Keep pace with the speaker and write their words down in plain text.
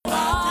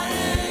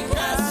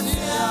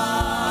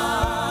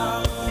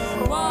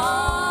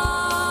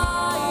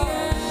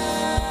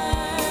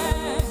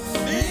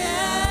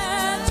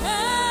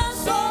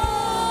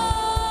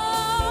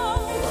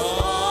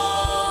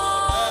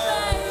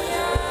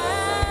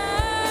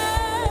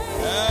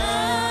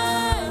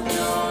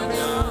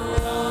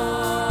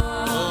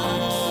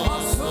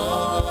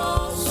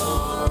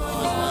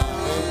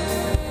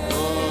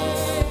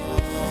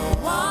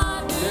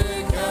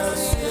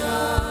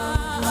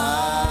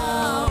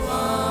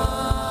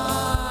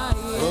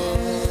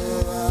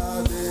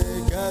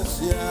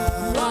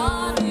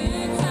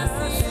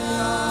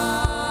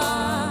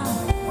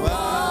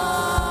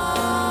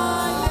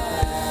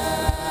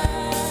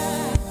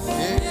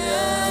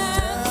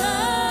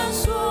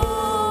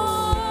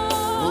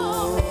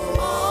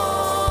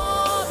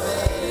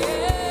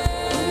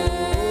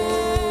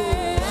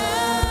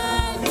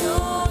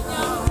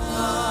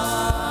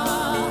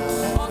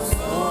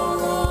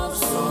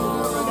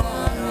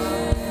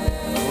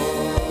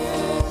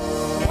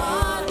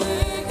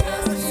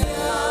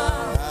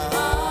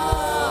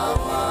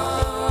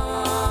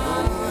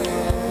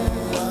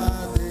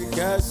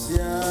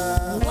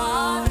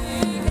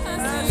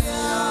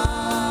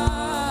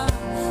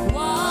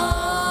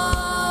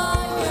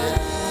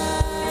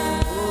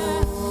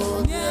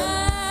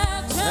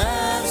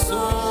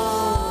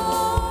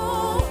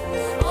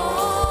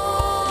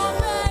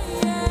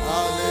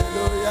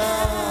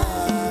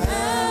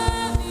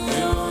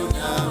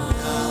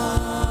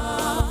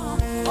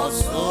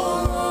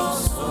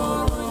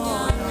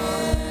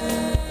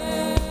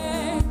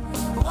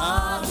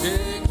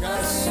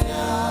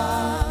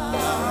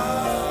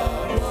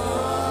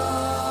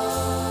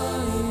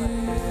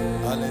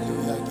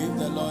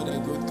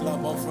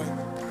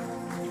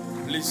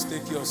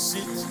your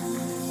seat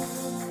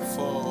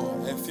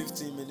for a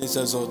 15 minutes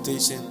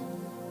exhortation.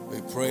 We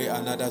pray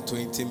another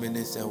 20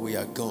 minutes and we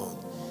are gone.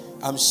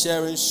 I'm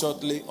sharing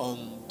shortly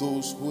on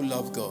those who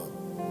love God.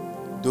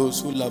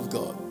 Those who love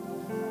God.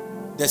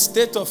 The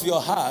state of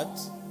your heart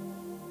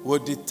will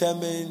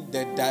determine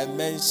the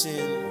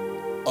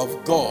dimension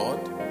of God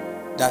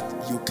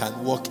that you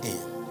can walk in.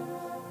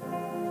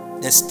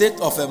 The state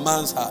of a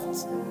man's heart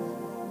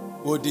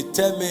will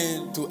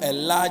determine to a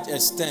large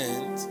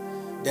extent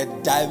the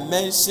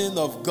dimension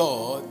of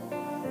God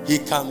he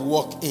can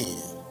walk in.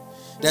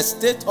 The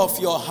state of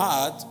your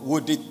heart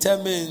will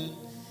determine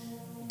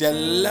the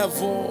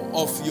level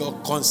of your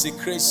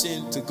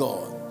consecration to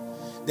God.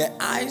 The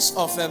eyes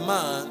of a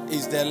man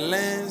is the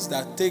lens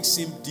that takes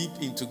him deep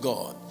into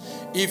God.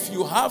 If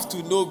you have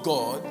to know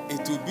God,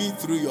 it will be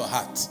through your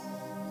heart.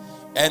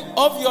 And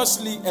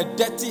obviously, a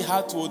dirty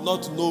heart will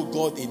not know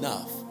God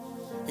enough.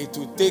 It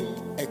will take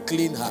a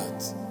clean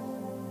heart,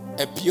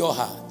 a pure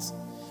heart,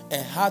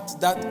 a heart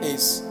that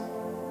is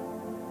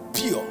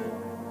pure.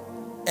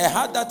 A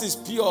heart that is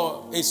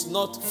pure is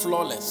not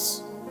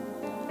flawless,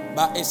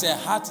 but it's a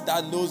heart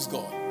that knows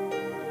God.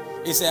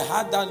 It's a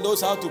heart that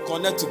knows how to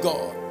connect to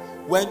God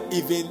when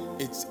even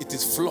it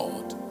is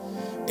flawed.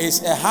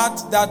 It's a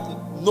heart that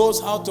knows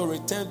how to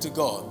return to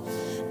God.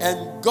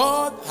 And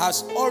God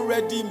has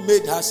already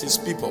made us his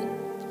people.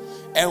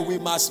 And we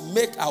must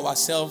make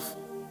ourselves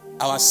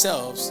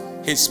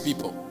his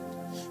people.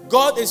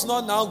 God is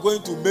not now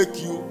going to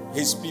make you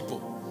his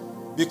people.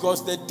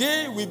 Because the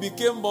day we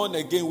became born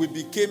again, we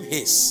became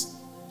his.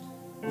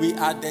 We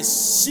are the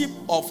sheep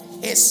of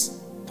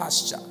his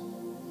pasture.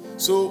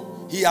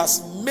 So he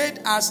has made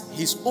us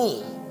his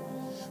own.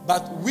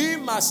 But we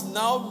must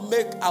now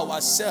make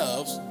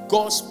ourselves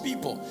God's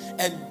people.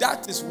 And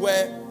that is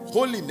where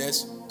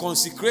holiness,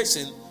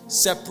 consecration,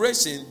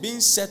 separation,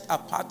 being set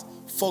apart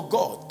for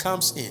God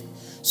comes in.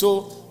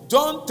 So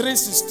John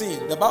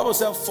 3:16, the Bible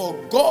says, for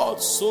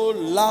God so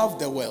loved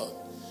the world.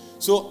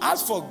 So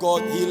as for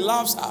God, he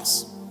loves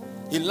us.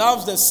 He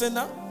loves the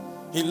sinner.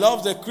 He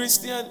loves the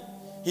Christian.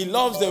 He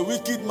loves the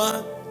wicked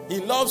man. He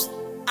loves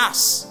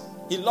us.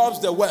 He loves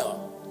the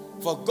world.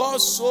 For God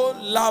so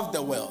loved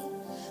the world.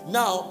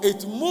 Now,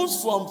 it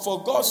moves from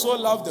for God so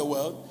loved the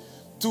world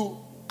to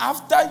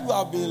after you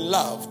have been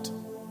loved,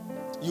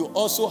 you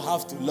also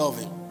have to love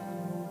him.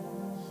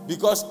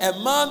 Because a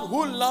man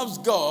who loves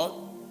God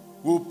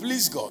will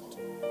please God.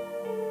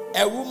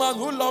 A woman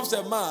who loves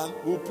a man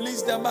will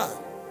please the man.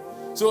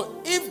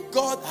 So if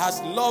God has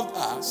loved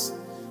us,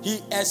 he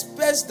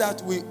expects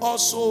that we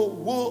also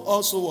will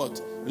also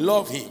what?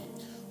 Love him.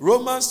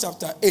 Romans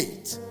chapter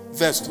 8,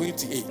 verse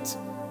 28.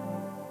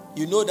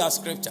 You know that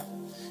scripture.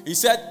 He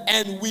said,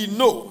 and we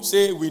know.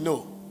 Say we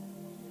know.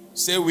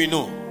 Say we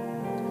know.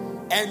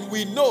 And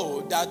we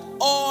know that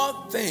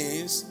all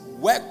things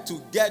work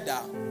together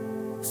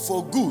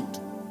for good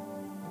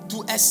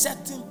to a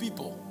certain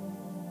people.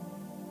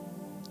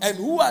 And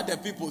who are the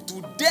people?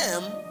 To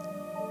them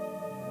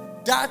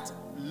that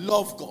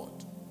love God.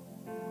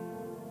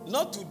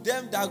 Not to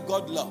them that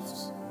God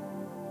loves.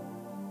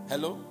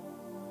 Hello?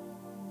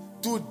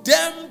 To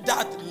them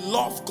that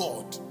love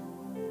God.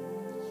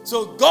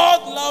 So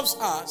God loves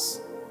us.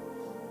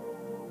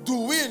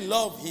 Do we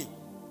love him?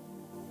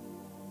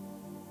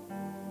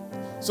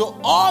 So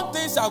all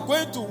things are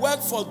going to work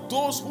for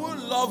those who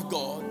love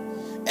God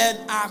and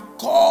are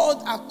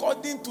called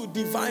according to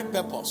divine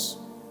purpose.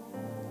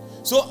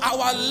 So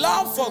our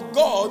love for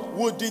God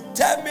will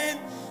determine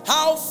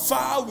how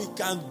far we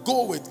can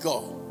go with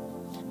God.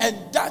 And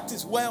that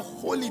is where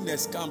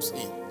holiness comes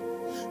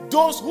in.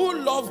 Those who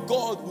love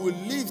God will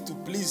live to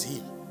please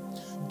him.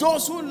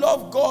 Those who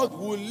love God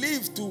will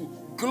live to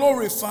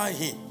glorify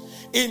him.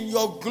 In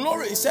your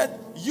glory, he said,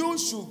 you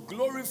should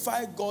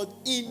glorify God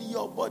in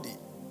your body.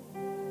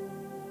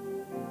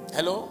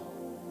 Hello?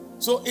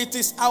 So it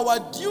is our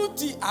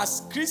duty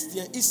as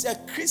Christians, it's a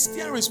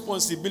Christian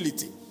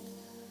responsibility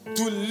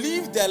to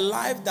live the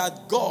life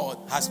that God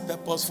has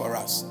purposed for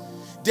us.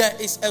 There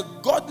is a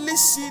godly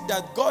seed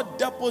that God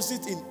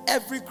deposits in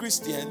every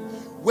Christian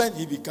when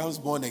he becomes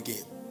born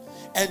again.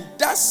 And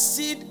that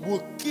seed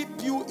will keep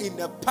you in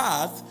the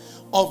path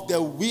of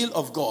the will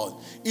of God.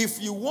 If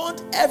you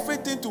want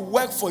everything to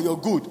work for your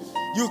good,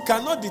 you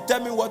cannot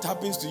determine what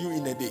happens to you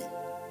in a day.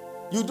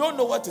 You don't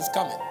know what is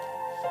coming.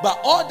 But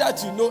all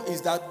that you know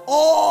is that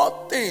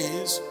all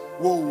things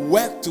will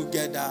work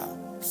together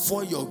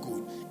for your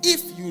good.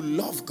 If you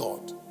love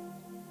God.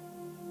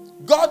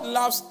 God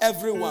loves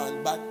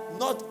everyone, but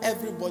not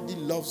everybody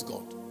loves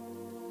God.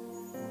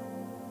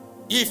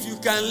 If you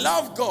can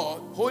love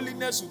God,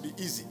 holiness will be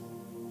easy.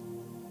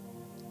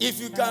 If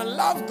you can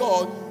love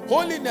God,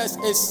 holiness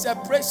is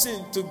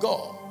separation to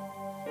God,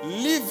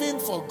 living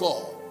for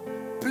God,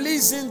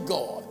 pleasing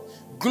God,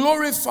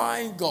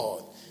 glorifying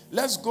God.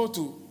 Let's go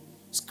to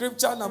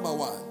scripture number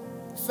 1.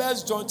 1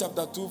 John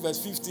chapter 2 verse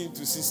 15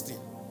 to 16.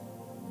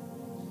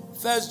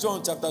 1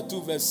 John chapter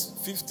 2 verse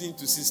 15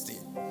 to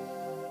 16.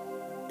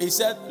 He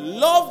said,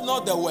 love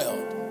not the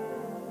world,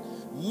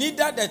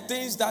 neither the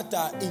things that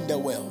are in the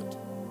world.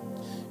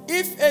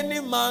 If any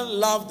man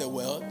love the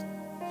world,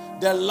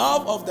 the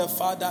love of the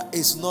Father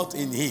is not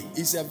in him.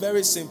 It's a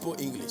very simple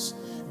English.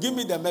 Give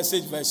me the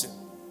Message version.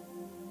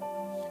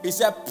 It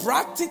said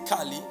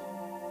practically.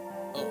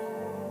 Oh,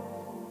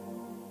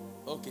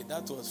 okay,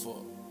 that was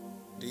for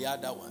the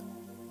other one.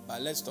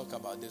 But let's talk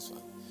about this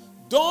one.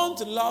 Don't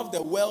love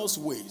the world's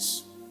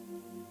ways.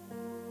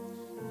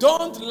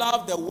 Don't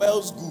love the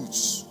world's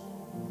goods.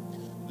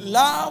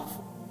 Love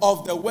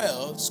of the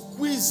world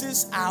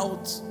squeezes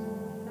out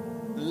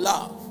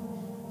love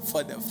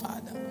for the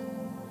Father.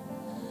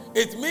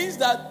 It means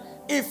that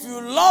if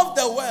you love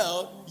the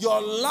world,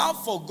 your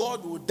love for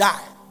God will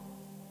die.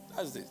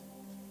 That's it.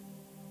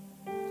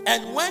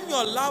 And when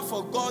your love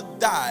for God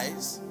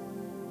dies,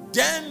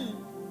 then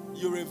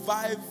you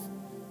revive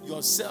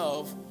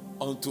yourself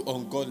unto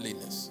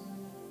ungodliness.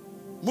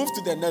 Move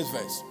to the next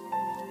verse.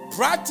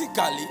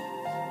 Practically,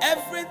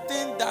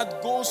 everything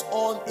that goes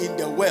on in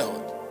the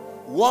world,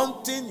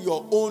 wanting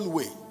your own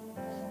way,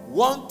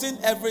 wanting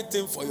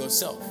everything for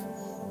yourself,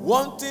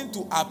 wanting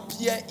to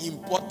appear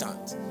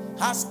important,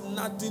 has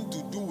nothing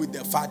to do with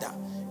the Father.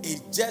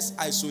 It just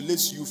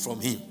isolates you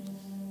from him.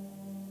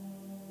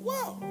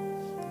 Wow.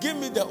 Give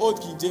me the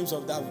old King James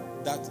of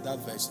that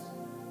version.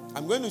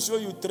 I'm going to show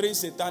you 3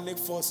 satanic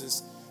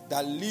forces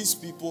that leads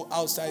people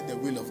outside the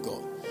will of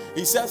God.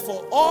 He says,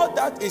 for all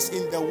that is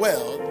in the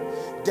world,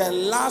 the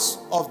lust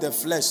of the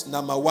flesh,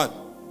 number 1.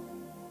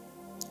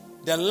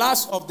 The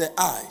lust of the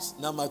eyes,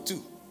 number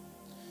 2.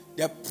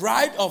 The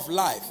pride of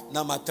life,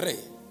 number 3.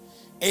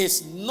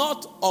 Is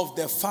not of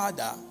the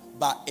Father,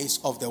 but is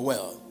of the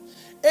world.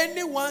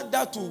 Anyone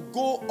that will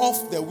go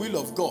off the will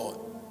of God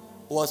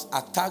was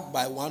attacked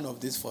by one of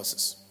these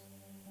forces.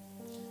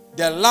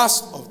 The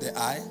lust of the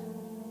eye,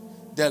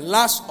 the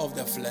lust of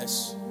the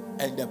flesh,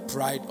 and the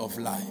pride of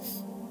life.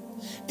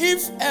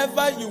 If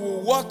ever you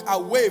will walk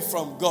away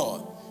from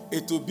God,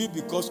 it will be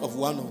because of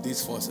one of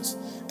these forces.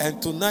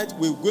 And tonight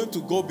we're going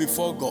to go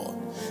before God,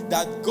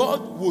 that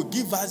God will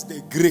give us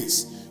the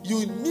grace.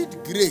 You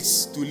need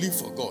grace to live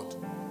for God.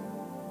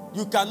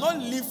 You cannot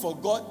live for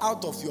God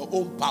out of your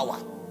own power.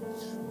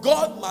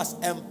 God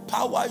must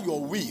empower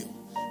your will,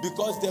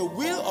 because the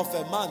will of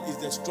a man is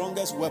the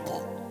strongest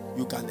weapon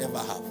you can ever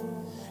have.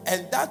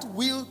 And that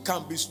will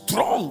can be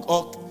strong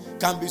or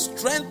can be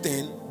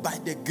strengthened by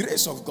the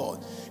grace of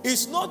God.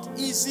 It's not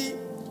easy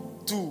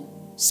to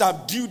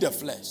subdue the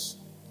flesh.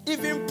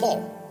 Even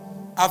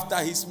Paul, after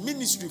his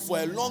ministry for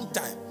a long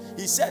time,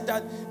 he said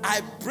that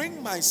I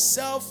bring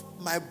myself,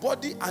 my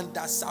body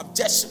under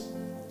subjection.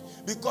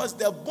 Because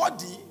the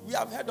body, we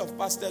have heard of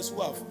pastors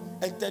who have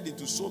entered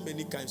into so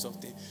many kinds of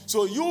things.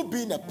 So you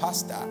being a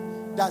pastor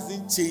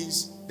doesn't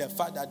change the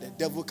fact that the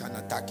devil can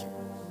attack you.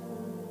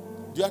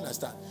 Do you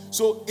understand?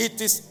 So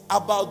it is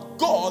about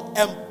God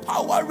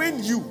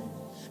empowering you,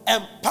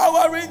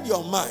 empowering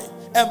your mind,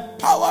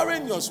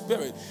 empowering your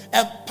spirit,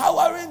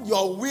 empowering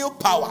your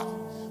willpower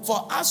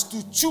for us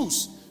to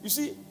choose. You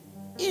see,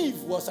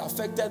 Eve was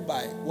attacked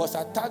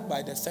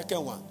by the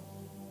second one,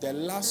 the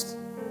lust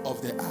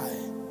of the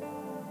eye.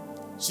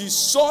 She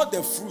saw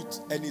the fruit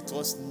and it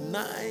was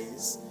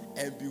nice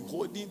and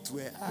beholding to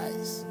her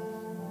eyes.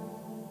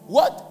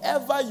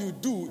 Whatever you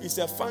do is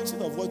a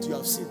function of what you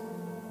have seen.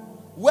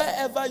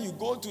 Wherever you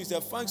go to is a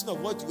function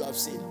of what you have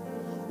seen.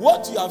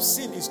 What you have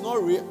seen is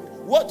not real.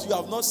 What you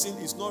have not seen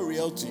is not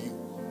real to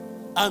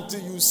you.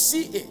 Until you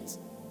see it,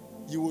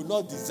 you will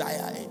not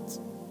desire it.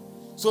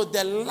 So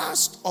the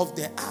lust of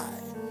the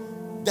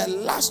eye, the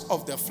lust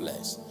of the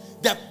flesh,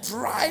 the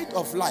pride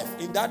of life.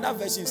 In the other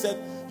version, he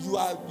said, you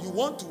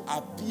want to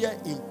appear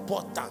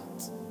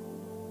important.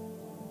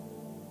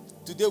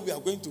 Today we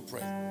are going to pray.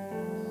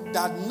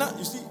 That now,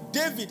 you see,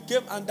 David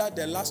came under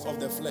the lust of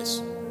the flesh.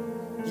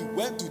 He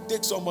went to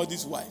take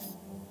somebody's wife,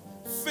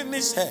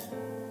 finish her,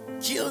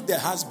 kill the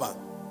husband.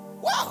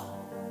 Wow.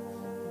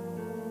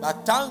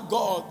 But thank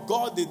God,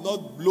 God did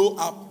not blow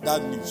up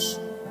that news.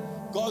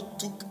 God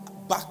took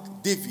back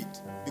David,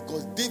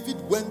 because David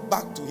went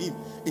back to him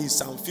in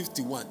Psalm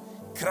 51.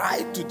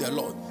 Cried to the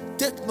Lord,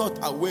 take not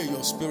away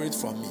your spirit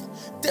from me.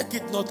 Take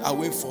it not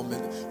away from me.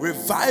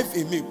 Revive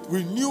in me,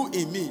 renew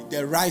in me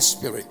the right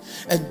spirit.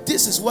 And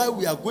this is why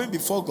we are going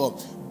before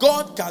God.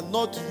 God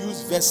cannot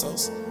use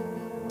vessels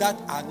that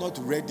are not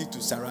ready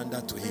to surrender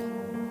to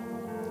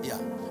him. Yeah.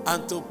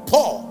 Until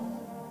Paul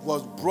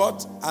was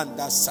brought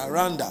under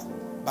surrender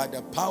by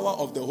the power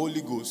of the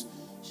Holy Ghost,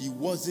 he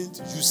wasn't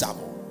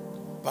usable.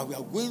 But we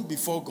are going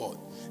before God.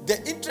 The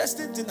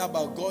interesting thing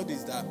about God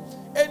is that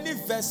any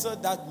vessel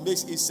that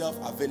makes itself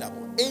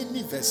available,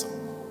 any vessel,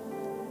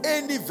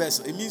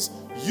 it means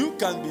you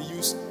can be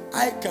used,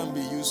 I can be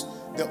used.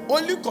 The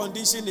only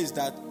condition is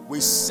that we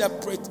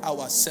separate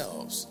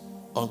ourselves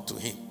unto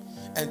him.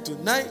 And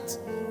tonight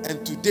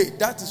and today,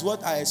 that is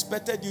what I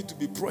expected you to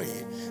be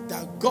praying,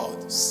 that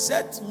God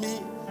set me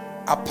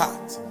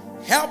apart.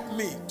 Help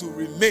me to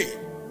remain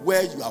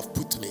where you have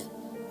put me.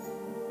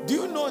 Do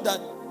you know that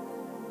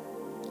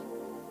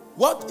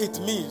what it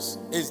means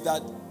is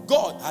that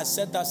God has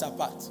set us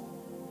apart?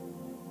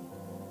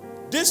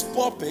 This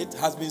pulpit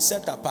has been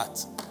set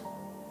apart.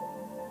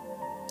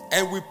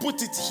 and we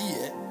put it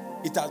here,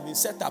 it has been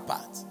set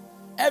apart.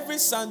 Every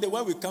Sunday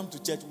when we come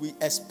to church, we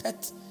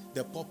expect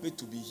the pulpit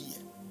to be here.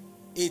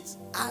 It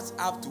adds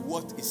up to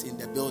what is in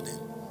the building,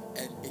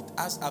 and it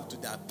adds up to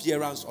the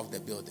appearance of the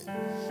building,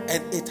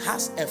 and it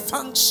has a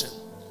function.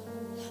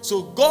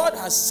 So God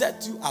has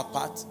set you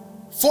apart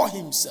for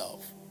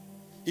himself.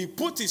 He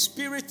put his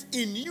spirit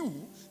in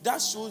you.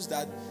 That shows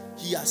that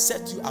he has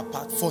set you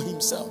apart for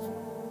himself.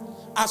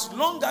 As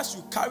long as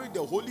you carry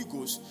the Holy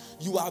Ghost,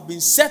 you have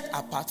been set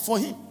apart for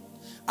him.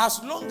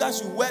 As long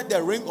as you wear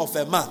the ring of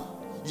a man,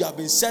 you have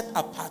been set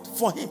apart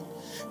for him.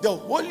 The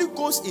Holy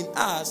Ghost in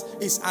us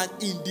is an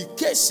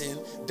indication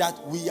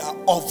that we are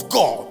of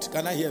God.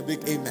 Can I hear a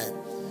big amen?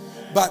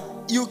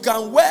 But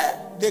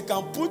they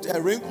can put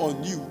a ring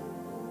on you,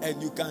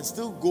 and you can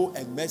still go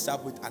and mess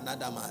up with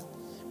another man.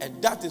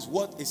 And that is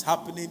what is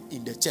happening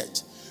in the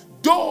church.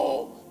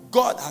 Though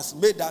God has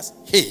made us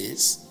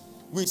his,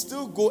 we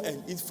still go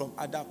and eat from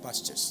other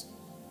pastures.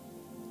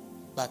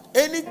 But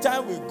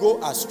anytime we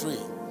go astray,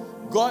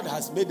 God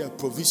has made a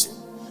provision,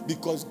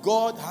 because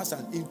God has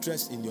an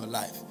interest in your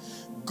life.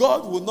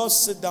 God will not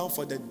sit down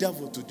for the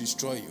devil to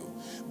destroy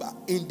you. But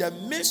in the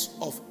midst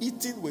of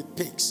eating with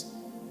pigs,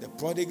 the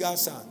prodigal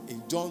son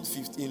in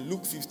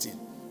Luke 15,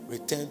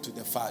 returned to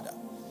the father.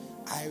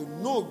 I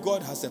know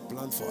God has a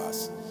plan for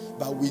us,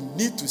 but we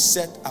need to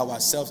set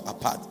ourselves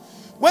apart.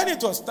 When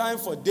it was time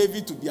for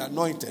David to be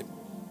anointed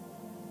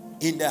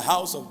in the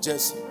house of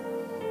Jesse,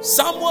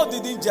 Samuel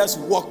didn't just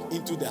walk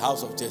into the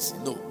house of Jesse.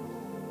 No.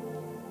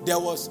 There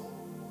was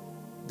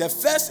the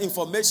first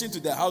information to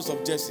the house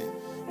of Jesse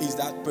is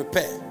that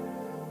prepare,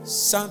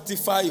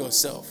 sanctify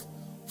yourself,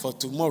 for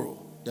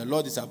tomorrow the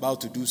Lord is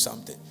about to do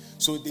something.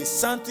 So they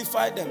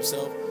sanctified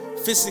themselves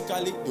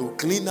physically. They will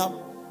clean up,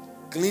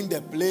 clean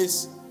the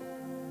place,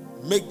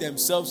 make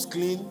themselves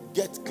clean,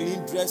 get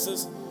clean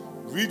dresses,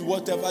 read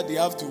whatever they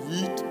have to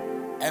read,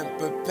 and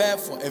prepare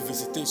for a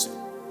visitation.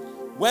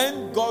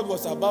 When God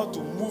was about to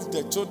move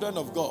the children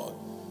of God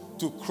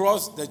to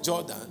cross the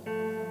Jordan,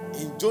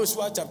 in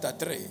Joshua chapter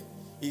 3,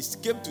 he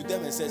came to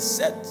them and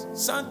said,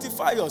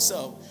 sanctify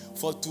yourself,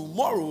 for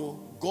tomorrow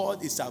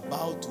God is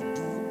about to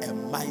do a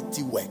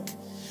mighty work.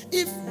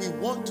 If we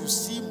want to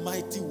see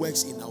mighty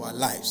works in our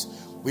lives,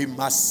 we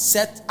must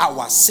set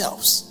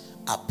ourselves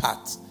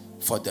apart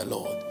for the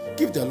Lord.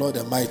 Give the Lord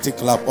a mighty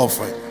clap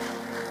offering.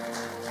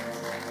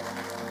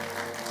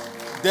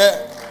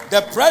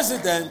 The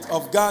president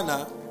of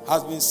Ghana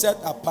has been set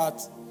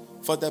apart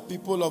for the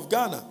people of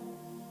Ghana.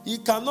 He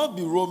cannot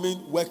be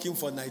roaming working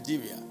for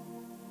Nigeria.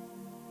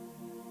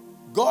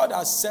 God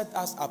has set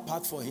us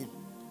apart for him,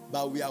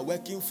 but we are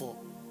working for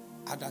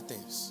other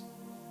things.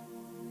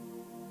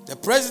 The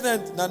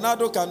president,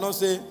 Nanado, cannot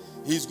say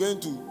he's going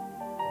to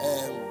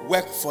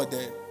work for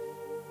the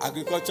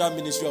agricultural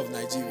ministry of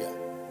Nigeria.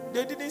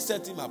 They didn't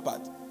set him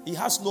apart. He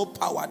has no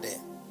power there.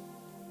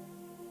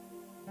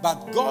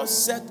 But God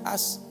set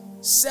us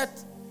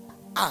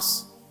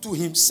to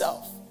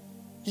himself.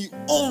 He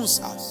owns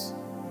us.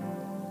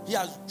 He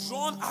has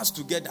drawn us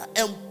together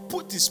and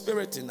put his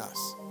spirit in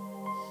us.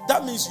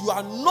 That means you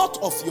are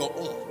not of your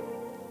own.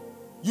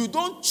 You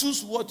don't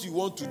choose what you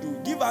want to do.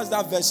 Give us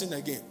that version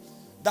again.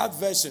 That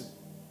version.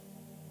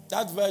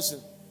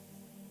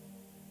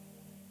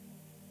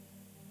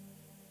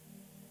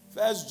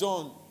 1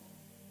 John.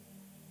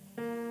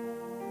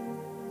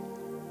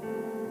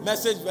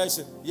 Message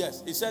version.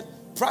 Yes. It said,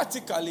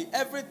 practically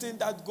everything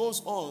that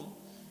goes on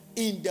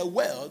in the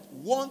world,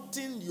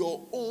 wanting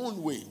your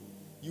own way.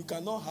 You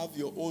cannot have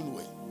your own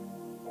way.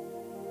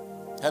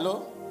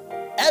 Hello?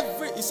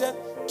 He said,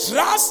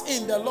 trust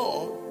in the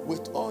Lord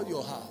with all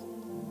your heart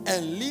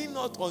and lean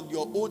not on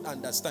your own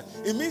understanding.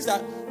 It means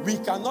that we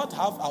cannot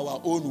have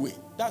our own way.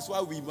 That's why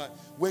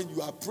when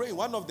you are praying,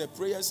 one of the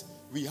prayers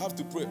we have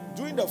to pray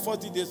during the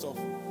 40 days of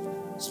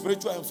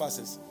spiritual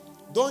emphasis,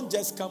 don't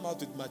just come out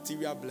with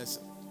material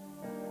blessing.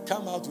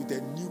 Come out with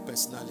a new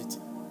personality.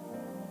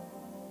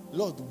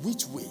 Lord,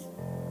 which way?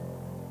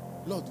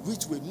 Lord,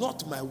 which way?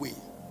 Not my way.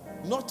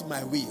 Not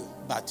my will,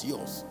 but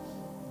yours.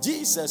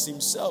 Jesus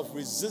himself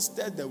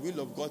resisted the will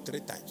of God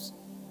 3 times.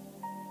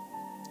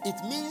 It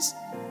means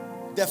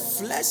the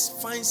flesh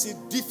finds it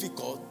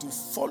difficult to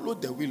follow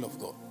the will of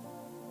God.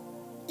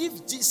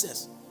 If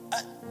Jesus,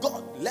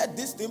 God, let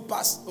this thing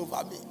pass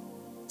over me.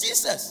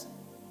 Jesus,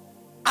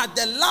 at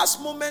the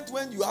last moment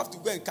when you have to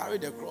go and carry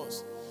the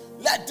cross,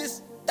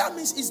 that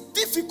means it's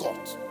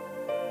difficult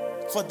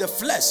for the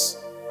flesh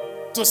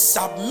to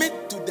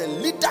submit to the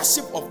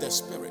leadership of the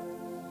Spirit.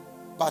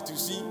 But you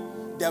see,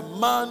 the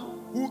man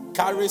who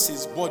carries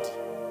his body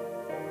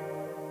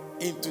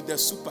into the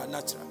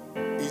supernatural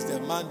is the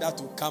man that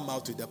will come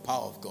out with the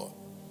power of God.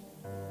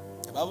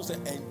 The Bible says,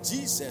 and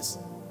Jesus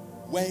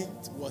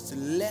was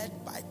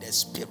led by the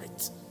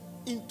Spirit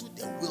into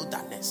the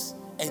wilderness.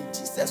 And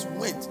Jesus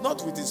went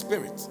not with his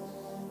spirit,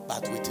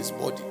 but with his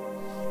body.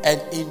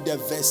 And in the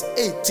verse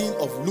 18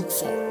 of Luke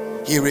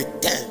 4, he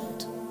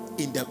returned.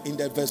 In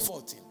the verse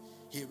 14,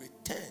 he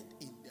returned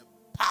in the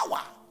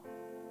power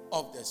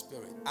of the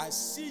Spirit. I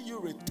see you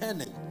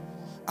returning.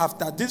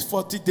 after these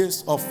 40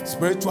 days of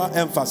spiritual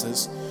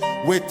emphasis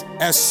with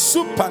a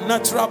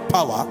supernatural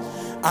power,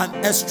 an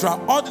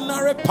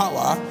extraordinary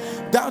power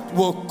that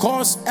will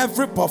cause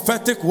every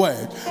prophetic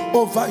word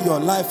over your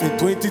life in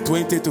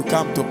 2020 to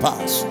come to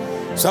pass.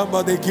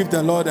 Somebody give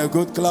the Lord a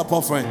good clap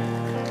offering.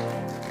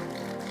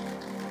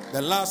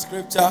 The last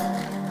scripture,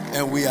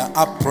 and we are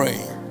up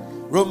praying.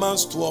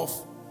 Romans 12,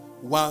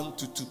 1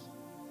 to 2.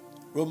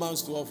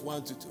 Romans 12,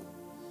 1 to 2.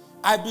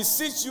 I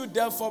beseech you,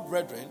 therefore,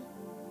 brethren,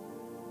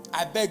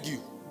 I beg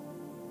you.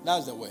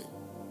 That's the way.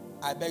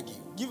 I beg you.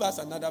 Give us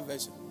another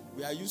version.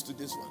 We are used to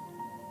this one.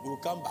 We'll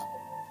come back.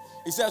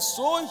 It says,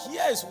 so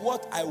here is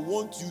what I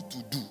want you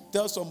to do.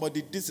 Tell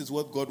somebody, this is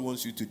what God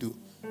wants you to do.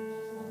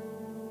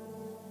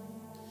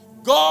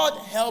 God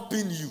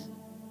helping you.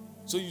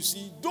 So you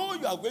see, though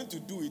you are going to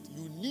do it,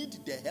 you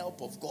need the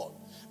help of God.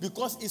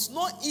 Because it's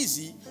not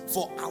easy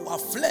for our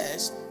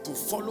flesh to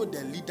follow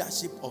the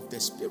leadership of the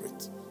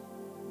Spirit.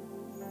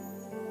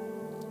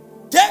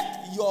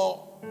 Take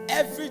your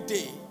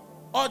everyday,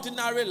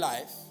 ordinary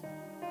life,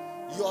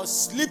 you're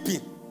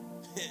sleeping.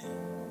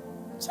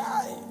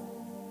 Child.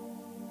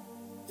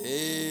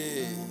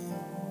 Hey.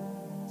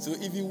 So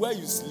even where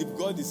you sleep,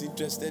 God is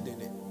interested in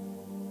it.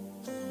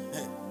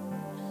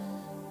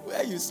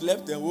 Where you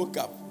slept and woke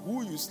up,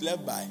 who you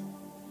slept by,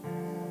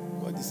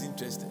 God is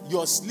interested.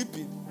 You're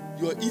sleeping,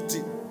 you're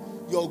eating,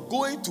 you're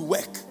going to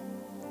work,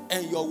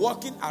 and you're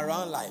walking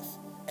around life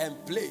and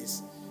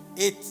place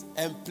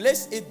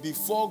it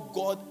before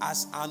God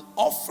as an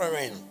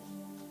offering.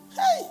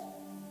 Hey!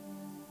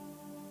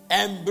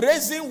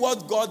 Embracing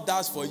what God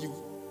does for you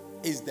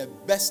is the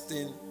best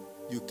thing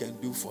you can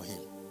do for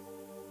him.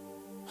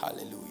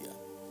 Hallelujah.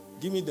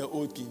 Give me the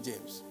old King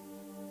James.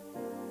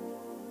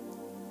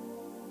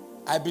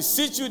 I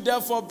beseech you,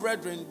 therefore,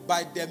 brethren,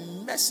 by the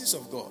mercies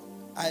of God.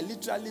 I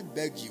literally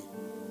beg you.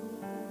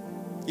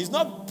 He's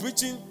not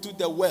preaching to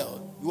the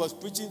world. He was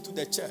preaching to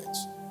the church.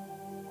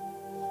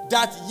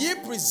 That ye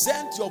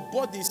present your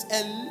bodies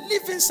a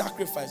living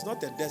sacrifice,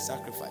 not a dead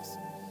sacrifice.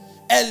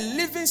 A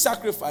living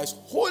sacrifice,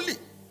 holy,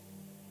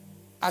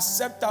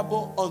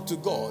 acceptable unto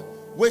God,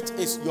 which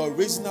is your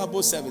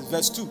reasonable service.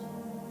 Verse 2.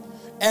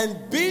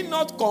 And be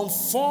not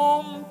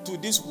conformed to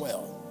this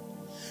world,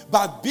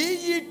 but be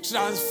ye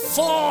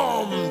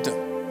transformed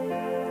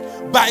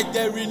by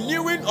the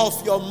renewing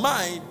of your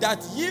mind,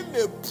 that ye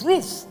may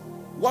prove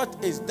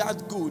what is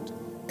that good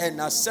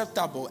and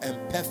acceptable and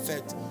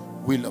perfect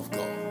will of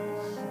God.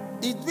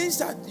 It means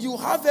that you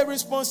have a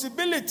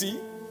responsibility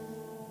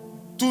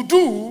to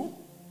do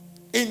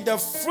in the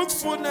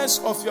fruitfulness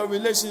of your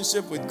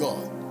relationship with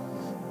God.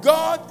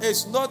 God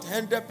is not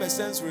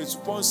 100%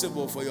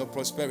 responsible for your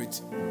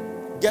prosperity.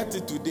 Get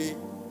it today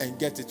and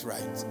get it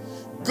right.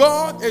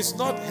 God is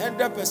not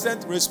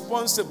 100%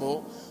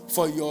 responsible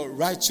for your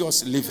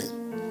righteous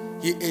living.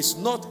 He is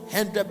not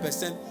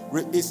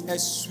 100%. It's a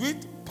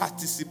sweet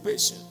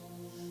participation.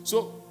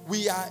 So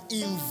we are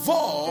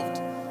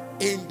involved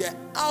in the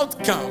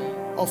outcome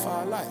of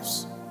our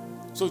lives.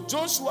 So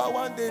Joshua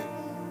one day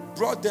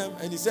brought them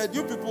and he said,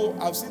 you people,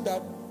 I've seen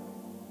that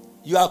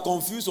you are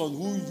confused on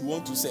who you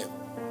want to serve.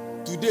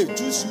 Today,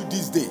 choose you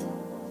this day.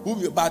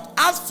 But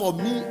as for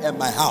me and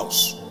my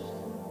house,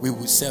 we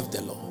will serve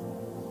the Lord.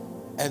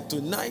 And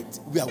tonight,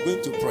 we are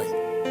going to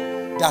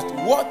pray that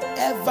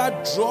whatever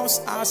draws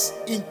us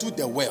into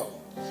the world,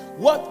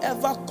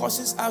 whatever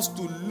causes us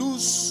to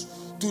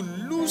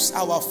lose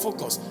our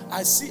focus.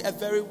 I see a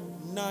very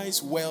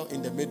nice well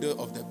in the middle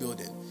of the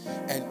building,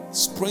 and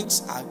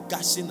springs are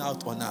gushing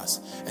out on us.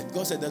 And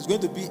God said there's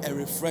going to be a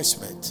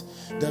refreshment,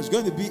 there's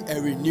going to be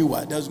a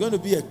renewal, there's going to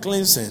be a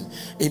cleansing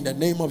in the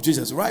name of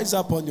Jesus. Rise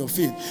up on your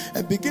feet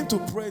and begin to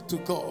pray to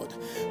God.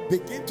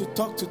 Begin to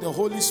talk to the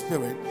Holy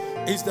Spirit.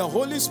 It's the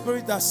Holy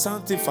Spirit that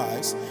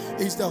sanctifies.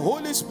 It's the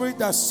Holy Spirit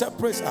that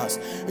separates us.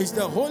 It's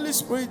the Holy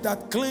Spirit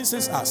that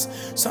cleanses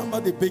us.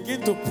 Somebody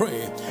begin to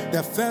pray.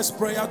 The first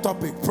prayer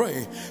topic,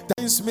 pray.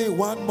 Cleanse me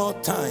one more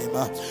time.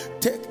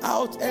 Take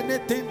out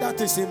anything that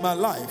is in my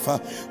life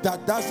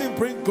that doesn't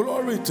bring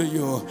glory to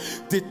you.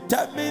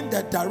 Determine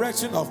the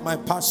direction of my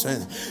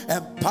passion.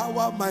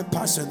 Empower my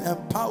passion.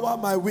 Empower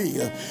my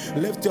will.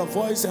 Lift your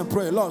voice and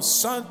pray. Lord,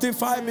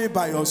 sanctify me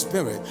by your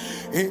Spirit.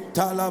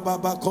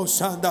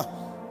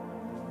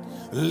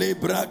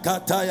 Libra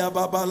kataya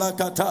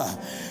babalakata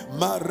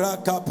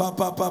maraka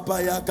papa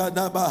papaya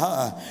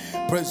kadabaha.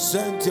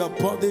 Present your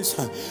bodies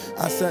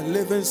as a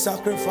living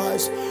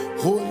sacrifice,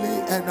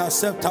 holy and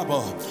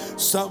acceptable.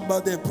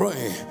 Somebody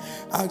pray.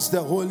 Ask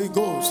the Holy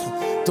Ghost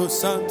to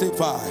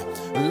sanctify.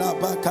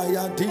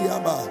 Labakaya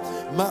diaba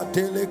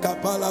matele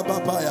kapala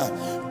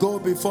papaya. Go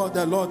before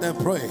the Lord and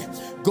pray.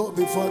 Go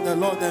before the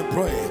Lord and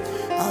pray.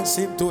 Ask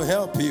him to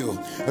help you.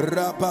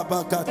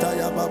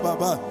 Rababakataya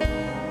bababa.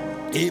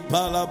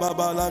 Ipala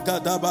babala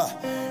gadaba,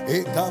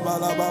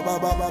 ikabala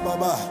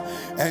baba.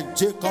 And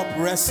Jacob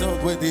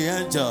wrestled with the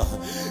angel.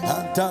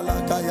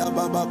 Antala kaya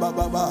baba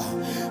baba,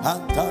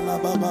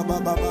 antala baba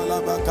baba la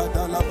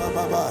bakadala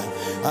baba.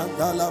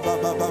 Andala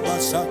Baba Baba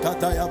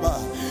Shakatayaba,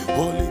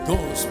 Holy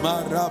Ghost,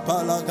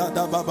 Marapala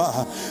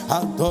Gadababa,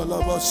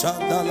 Antolobo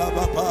Shandala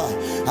Baba,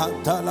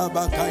 Antala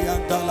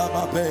Bakayandala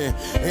Babe,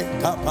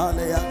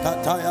 Ekapale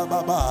Akataya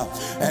Baba.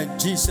 And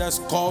Jesus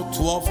called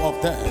 12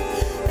 of them,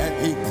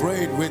 and he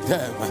prayed with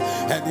them,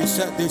 and he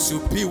said they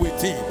should be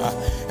with him.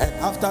 And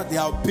after they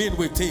have been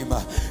with him,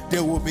 they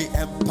will be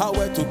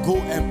empowered to go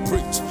and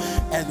preach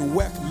and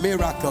work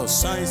miracles,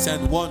 signs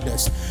and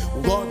wonders.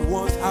 God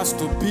wants us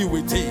to be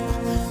with him.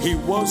 He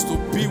wants to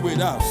be with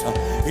us.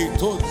 He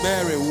told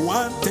Mary,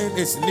 one thing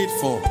is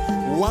needful.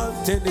 One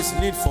thing is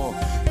needful.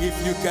 If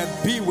you can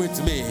be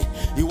with me,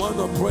 you want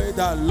to pray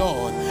that,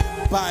 Lord,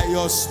 by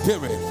your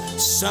Spirit,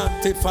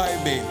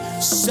 sanctify me,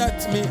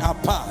 set me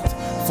apart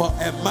for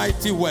a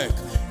mighty work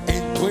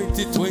in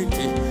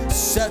 2020.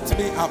 Set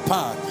me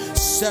apart,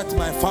 set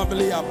my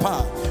family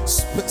apart,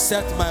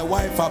 set my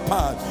wife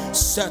apart,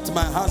 set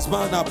my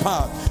husband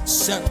apart,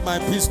 set my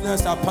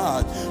business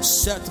apart,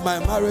 set my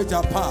marriage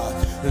apart.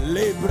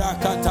 Lebra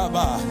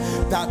kataba,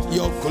 that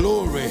your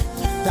glory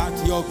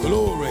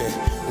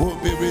will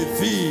be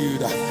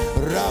revealed.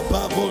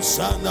 Rababo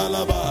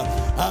sandalaba,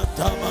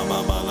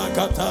 atama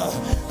malakata,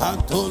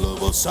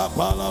 antolobo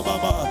sapala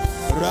baba,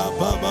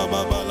 rababa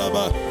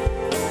baba.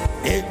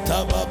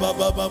 Eta baba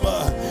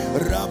baba,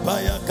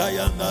 rabaya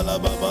kayanda la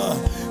baba,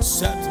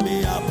 set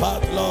me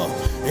apart, Lord.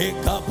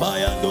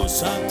 Ekapaya do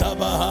santa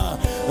baha,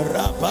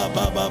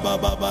 rababa baba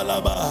baba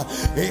laba,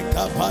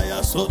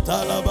 ekapaya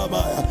sota la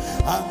baba,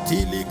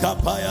 antili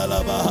kapaya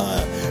la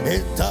baha,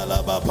 eta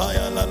la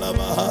babaya la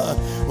baha.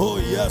 Oh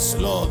yes,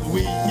 Lord,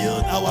 we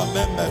yield our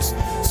members.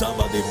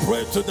 Somebody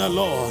pray to the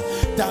Lord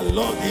that,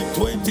 Lord, in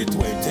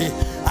 2020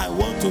 I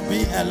want to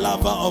be a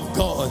lover of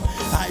God.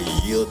 I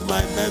yield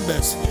my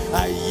members,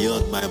 I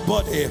yield my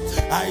body,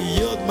 I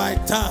yield my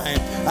time,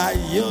 I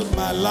yield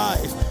my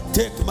life.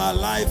 Take my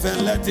life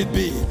and let it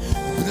be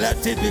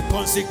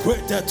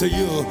consecrated to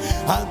you.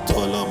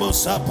 Antolomo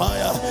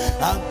sapaya,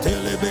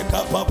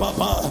 antelebeka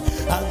papa,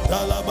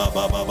 antala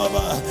baba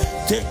baba.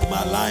 Take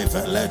my life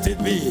and let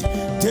it be.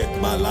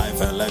 Take my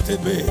life and let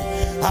it be.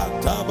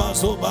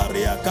 Antabazo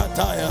baria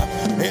kataya,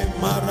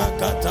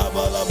 emarakata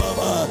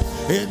baba,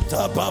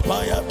 inta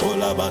papaya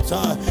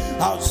kolabata,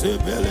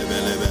 azebele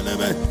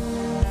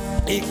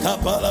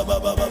ikapala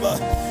baba baba.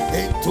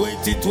 In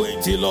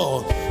 2020,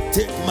 Lord,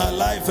 take my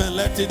life and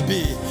let it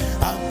be.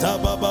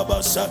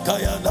 Antababa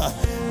Shakayanda.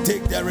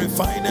 Take the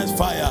refiner's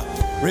fire,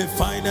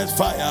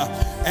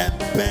 and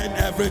burn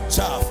every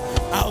chaff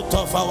out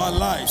of our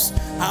lives,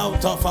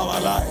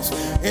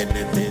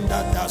 Anything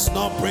that does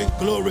not bring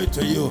glory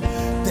to you,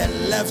 the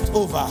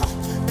leftover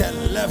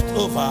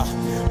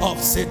of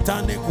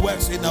satanic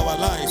works in our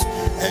lives.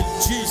 And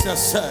Jesus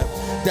said,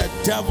 the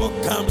devil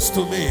comes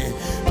to me,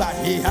 but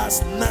he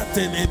has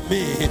nothing in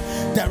me.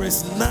 There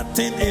is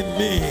nothing in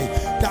me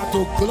that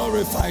will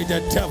glorify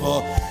the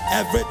devil.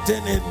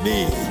 Everything in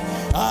me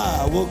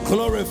will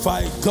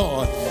glorify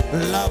God.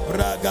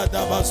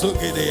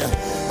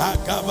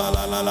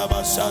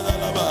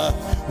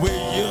 We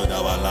yield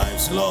our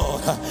lives,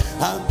 Lord.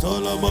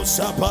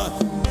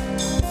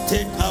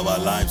 Take our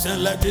lives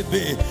and let it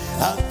be.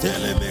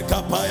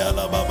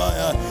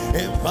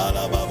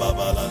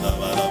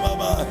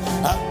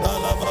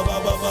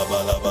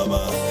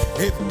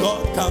 If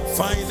God can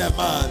find a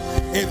man,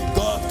 if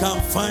God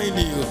can find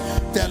you,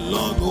 the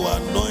Lord will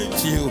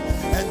anoint you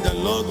and the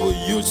Lord will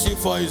use you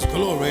for his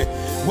glory.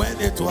 When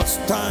it was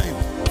time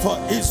for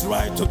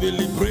Israel to be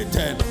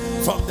liberated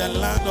from the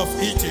land of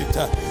Egypt,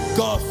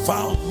 God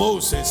found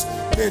Moses.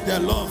 May the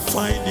Lord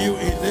find you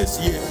in this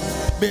year.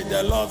 May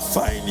the Lord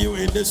find you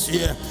in this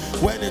year.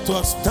 When it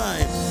was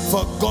time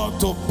for God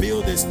to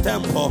build his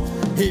temple,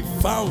 he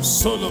found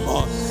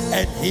Solomon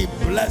and he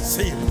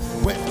blessed him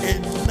with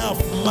enough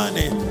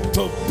money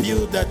to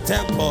build the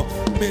temple.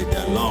 May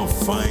the Lord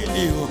find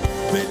you.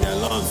 May the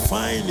Lord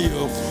find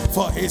you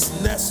for his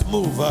next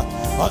move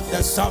on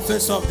the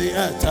surface of the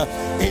earth,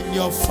 in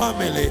your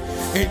family,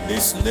 in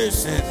this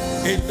nation,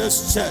 in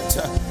this church,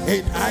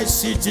 in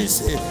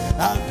ICGC.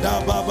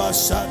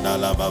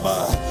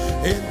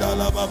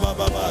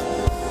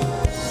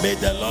 May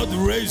the Lord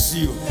raise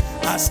you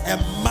as a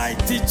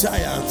mighty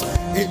giant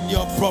in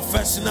your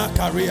professional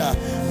career.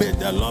 May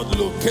the Lord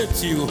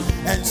locate you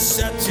and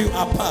set you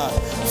apart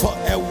for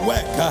a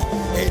work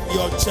in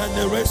your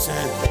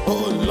generation.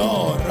 Oh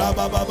Lord,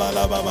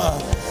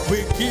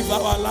 we give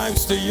our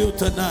lives to you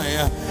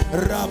tonight.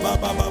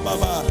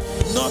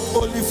 Not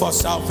only for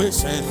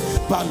salvation,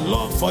 but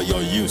Lord, for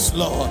your use,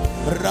 Lord.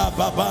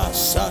 Rababa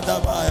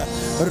Shadabaya,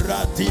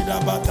 Radina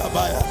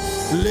Batabaya,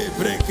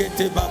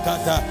 Lebrekete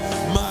Bakata,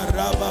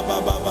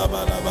 Marababa,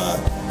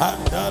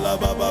 Andala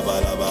Baba,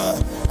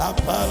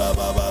 Apala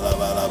Baba,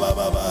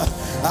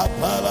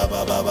 Apala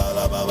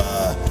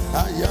Baba,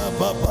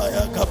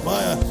 Ayapaya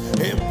Kapaya,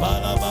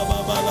 Impala Baba,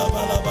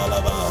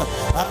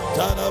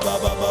 Antala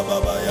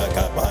Baba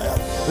Yakapaya,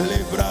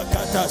 Libra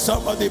Kata.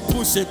 Somebody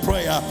push in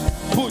prayer.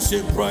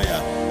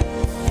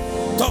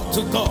 Talk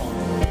to God.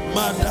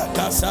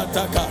 Madaka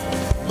Sataka.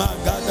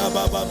 Magada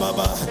Baba,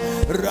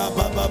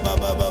 Rababa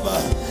Baba,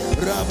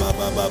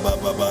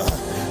 Rabababababa,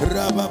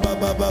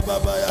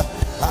 Rabababababa,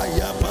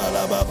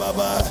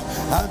 Ayapalababa,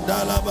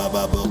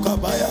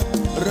 Andalabababukabaya,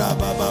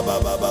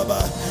 Rabababababa,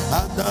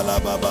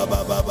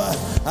 Andalababababa,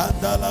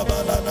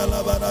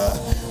 Andalabalabala,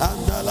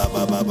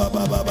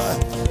 Andalababababa.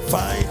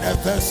 Find a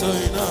vessel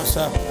in us,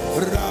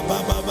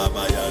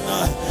 Rabababayana,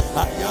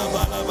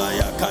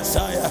 Ayabalabaya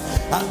Kasaya,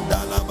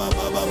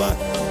 Andalabababa.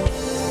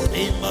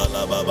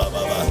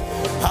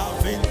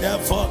 Having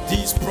therefore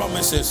these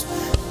promises,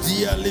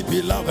 dearly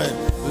beloved,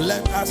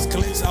 let us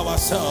cleanse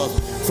ourselves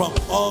from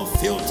all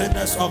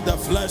filthiness of the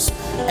flesh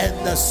and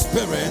the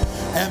spirit,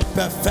 and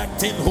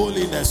perfecting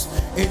holiness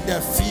in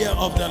the fear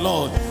of the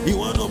Lord. You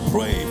want to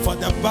pray for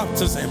the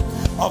baptism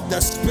of the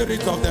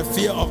spirit of the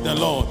fear of the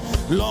Lord.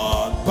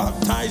 Lord,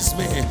 baptize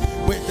me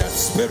with the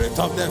spirit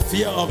of the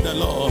fear of the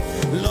Lord.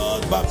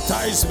 Lord,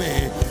 baptize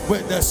me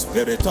with the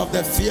spirit of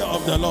the fear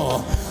of the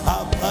Lord.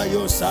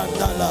 Abayo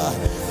sandala,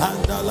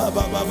 andala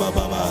baba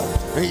baba,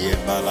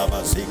 yembala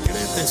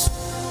basikretes.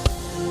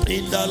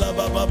 Indala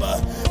baba,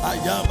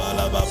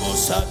 ayabala babu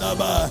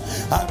sadaba,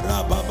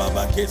 araba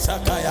baba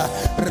kisakaya,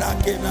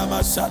 rakina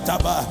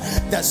masataba.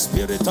 The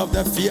spirit of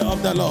the fear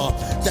of the Lord,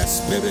 the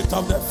spirit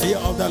of the fear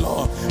of the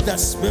Lord, the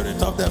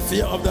spirit of the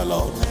fear of the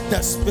Lord,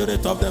 the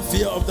spirit of the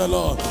fear of the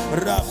Lord.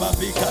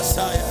 Rababika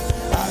saya,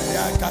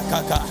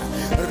 ayakaka,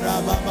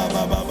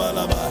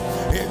 rabababa,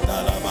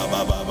 indala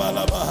baba,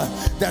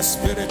 the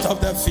spirit of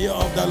the fear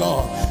of the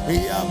Lord.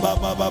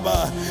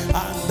 Yababa,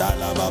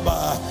 andala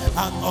baba,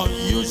 an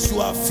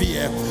unusual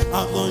fear,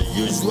 an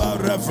unusual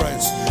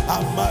reverence.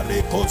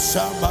 Amariko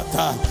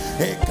Shambata,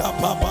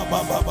 Ekapa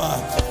Baba,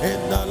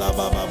 Endala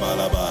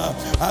Baba,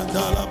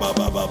 Andala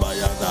Baba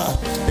Yana,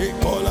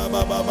 Ekola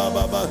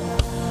Baba,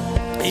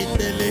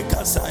 Intele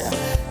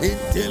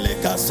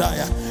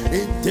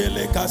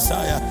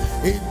Kasaya,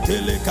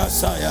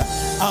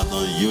 an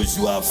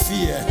unusual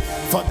fear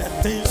for the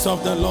things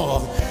of the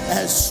Lord,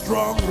 a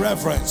strong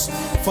reverence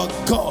for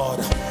God,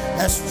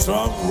 a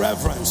strong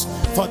reverence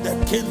for the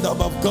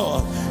kingdom of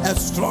God, a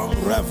strong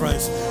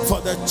reverence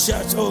for the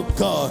church of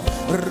God,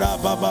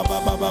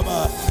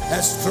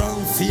 a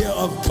strong fear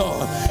of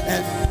God.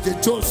 And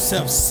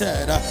Joseph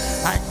said,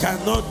 I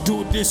cannot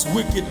do this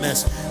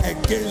wickedness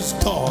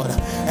against God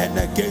and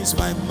against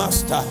my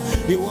master.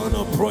 You want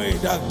to pray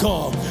that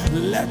God,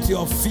 let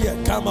your fear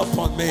come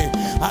upon me.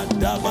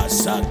 Andaba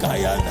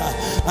Sakayana,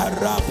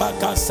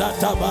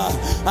 Arabakasataba,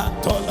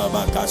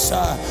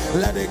 Antolabakasa.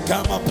 Let it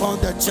come upon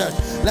the church.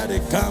 Let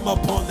it come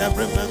upon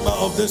every member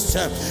of this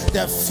church.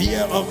 The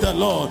fear of the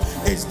Lord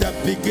is the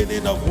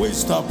beginning of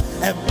wisdom.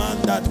 A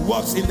man that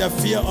walks in the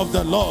fear of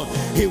the Lord,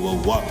 he will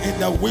walk in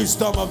the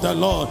wisdom of the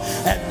Lord,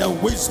 and the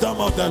wisdom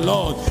of the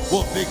Lord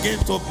will begin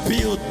to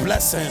build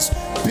blessings,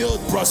 build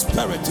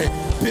prosperity,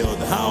 build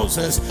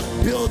houses,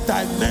 build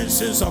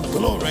dimensions of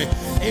glory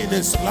in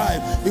his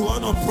life. You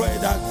want to pray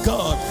that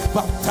God,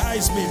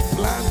 baptize me,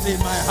 plant in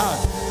my heart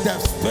the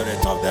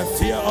spirit of the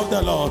fear of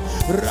the Lord.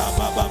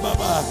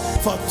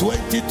 For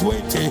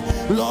 2020,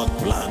 Lord,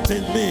 plant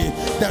in me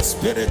the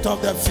spirit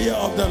of the fear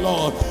of the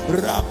Lord.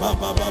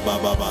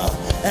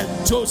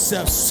 And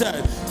Joseph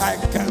said, I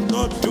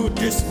cannot do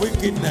this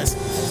wickedness.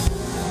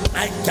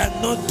 I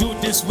cannot do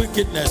this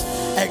wickedness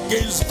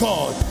against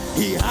God.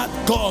 He had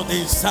God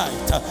in sight.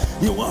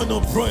 You want to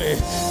pray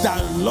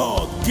that,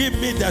 Lord, give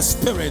me the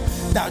spirit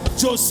that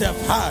Joseph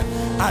had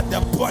at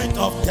the point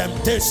of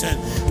temptation.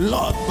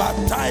 Lord,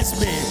 baptize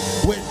me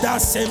with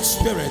that same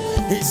spirit.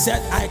 He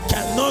said, I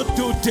cannot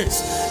do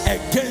this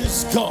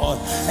against God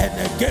and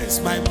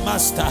against my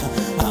master.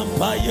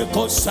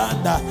 Ambayeko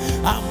Sanda,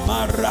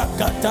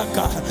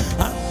 Amarakataka,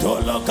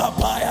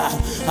 Antolokapaya,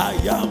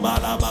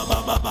 Ayamala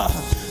Mama,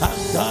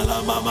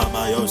 Antala Mama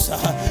Mayosa,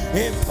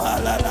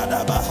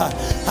 Ipaladaba,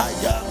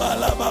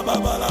 Ayamala Baba,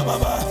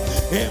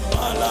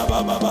 Imala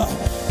Baba.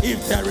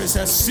 If there is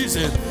a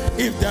season,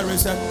 if there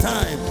is a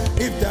time,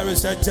 if there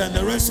is a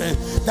generation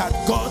that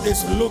God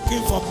is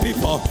looking for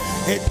people,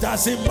 it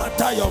doesn't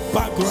matter your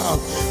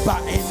background,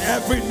 but in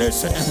every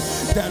nation,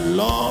 the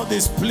Lord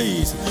is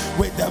pleased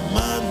with the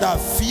man that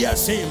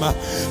fears him.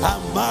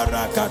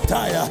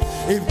 Amarakataya.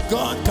 If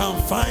God can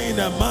find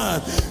a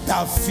man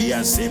that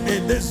fears him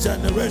in this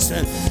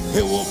generation,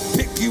 he will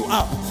pick you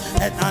up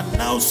and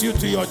announce you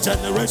to your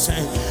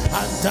generation.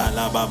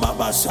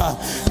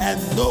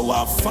 And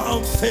Noah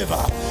found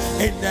favor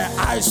in the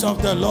eyes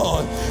of the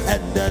Lord,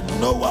 and then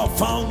Noah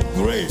found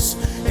grace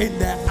in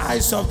the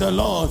eyes of the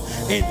Lord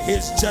in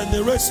his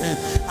generation.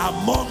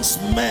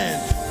 Amongst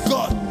men,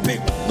 God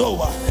picked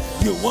Noah.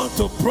 You want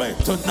to pray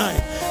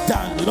tonight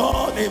that,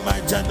 Lord, in my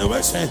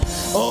generation,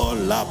 oh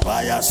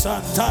Labaya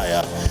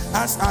Santaya,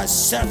 as I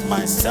set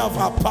myself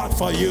apart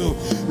for you,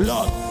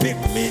 Lord, pick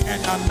me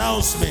and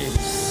announce me.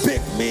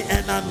 Pick me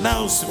and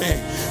announce me.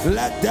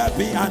 Let there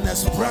be an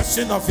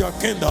expression of your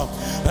kingdom.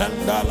 And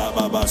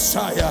Alababa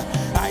Shaya,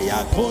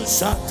 Ayakun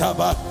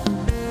Shantaba,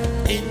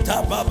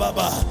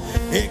 Intababa,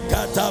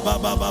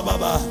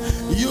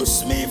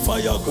 Use me for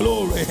your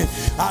glory.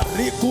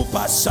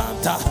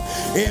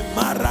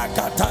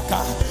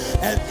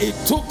 And it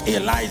took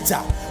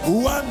Elijah,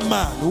 one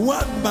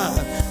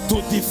man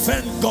to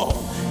defend God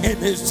in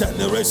his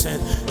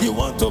generation. You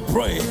want to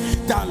pray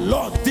that,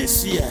 Lord,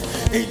 this year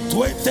in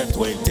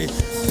 2020,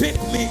 pick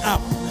me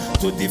up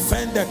to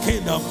defend the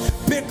kingdom.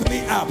 Pick me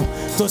up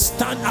to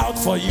stand out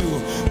for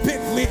you.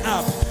 Pick me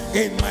up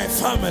in my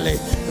family.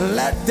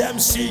 Let them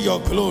see your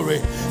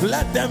glory.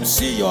 Let them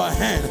see your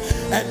hand.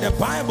 And the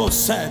Bible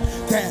said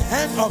the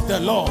hand of the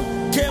Lord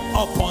came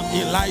upon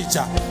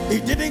Elijah.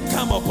 It didn't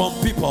come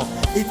upon people.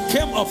 It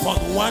came upon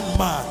one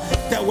man.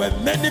 There were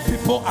many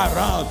people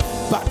around,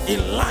 but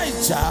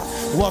Elijah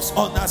was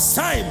on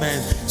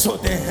assignment. So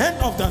the hand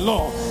of the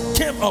Lord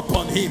came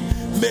upon him.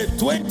 May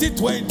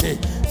 2020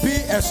 be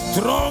a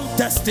strong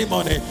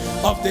testimony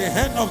of the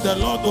hand of the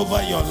Lord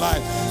over your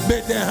life.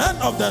 May the hand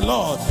of the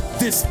Lord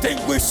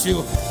distinguish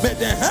you. May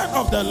the hand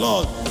of the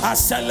Lord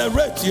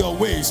accelerate your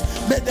ways.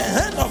 May the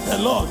hand of the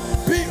Lord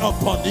be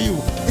upon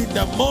you in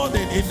the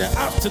morning, in the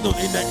afternoon,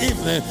 in the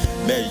evening.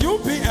 May you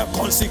be a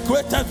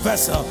consecrated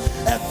vessel,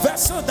 a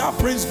vessel that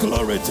brings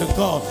glory to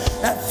God,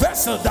 a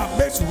vessel that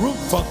makes room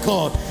for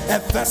God, a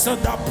vessel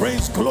that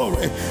brings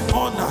glory,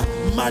 honor,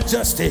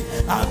 majesty,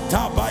 and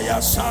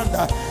tabaya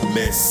shanda.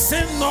 May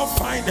sin not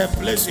find a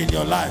place in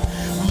your life.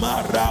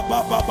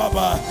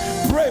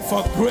 Pray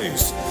for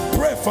grace.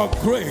 Pray for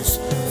grace.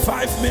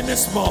 5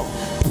 minutes more.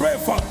 Pray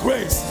for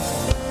grace.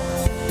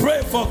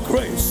 Pray for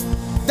grace.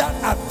 That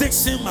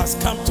addiction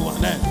must come to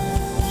an end.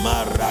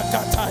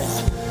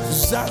 Marakataya.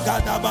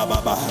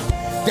 Zagadababa.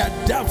 The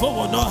devil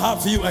will not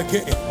have you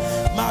again.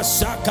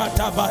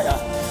 Mashakatabaya.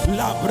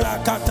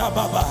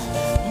 Labrakatababa.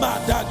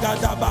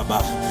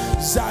 Madagadababa.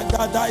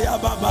 Zagadaya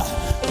baba.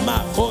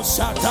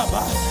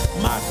 Makoshataba.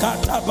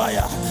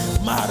 Makatabaya.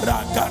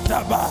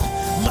 Marakataba.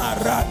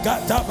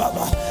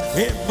 Marakatababa.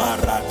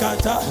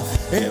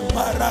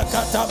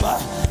 Emarakataba.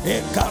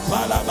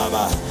 Ekapala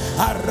baba.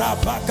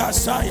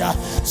 Arabakasaya.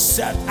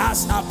 Set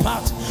us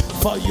apart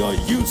for your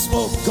use,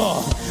 oh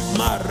God.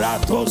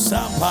 Marato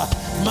Sampa.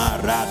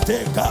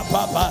 Marate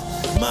Kapapa.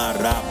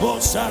 Marabo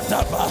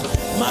Satapa.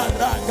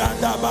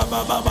 Maragada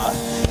baba baba.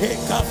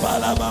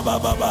 Ekapala baba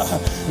baba.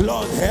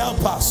 Lord,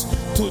 help us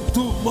to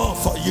do more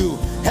for you.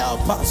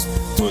 Help us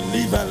to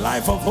live a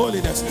life of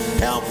holiness.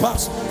 Help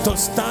us to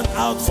stand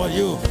out for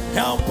you.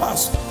 Help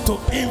us to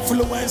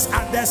influence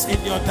others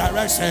in your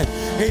direction.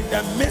 In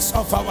the midst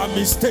of our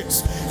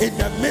mistakes, in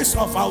the midst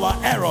of our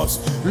errors,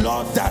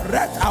 Lord,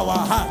 direct our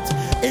heart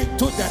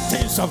into the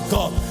things of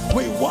God.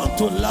 We want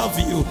to love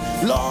you,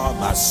 Lord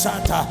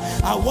Masanta.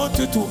 I want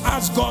you to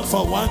ask God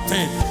for one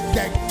thing: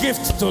 the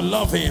gift to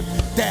love Him,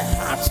 the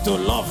heart to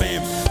love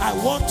Him. I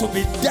want to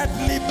be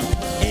deadly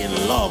in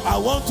love. I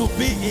want to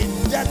be in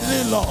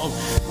deadly love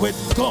with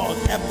God,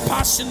 a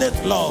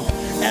passionate love,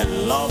 a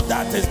love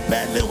that is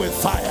burning with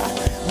fire.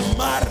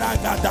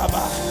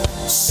 Maragadaba,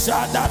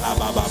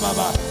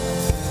 Shadalababa.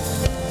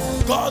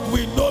 God,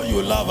 we know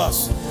you love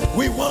us.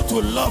 We want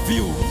to love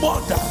you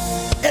more than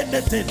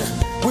anything.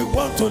 We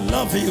want to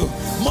love you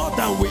more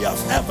than we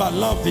have ever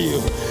loved you.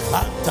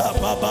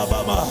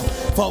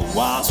 For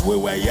whilst we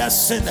were yet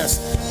sinners,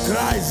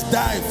 Christ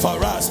died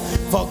for us.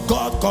 For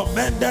God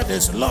commended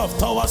His love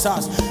towards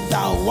us,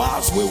 that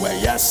whilst we were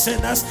yet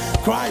sinners,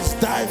 Christ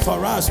died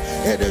for us.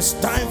 It is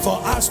time for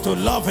us to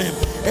love Him.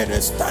 It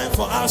is time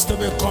for us to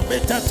be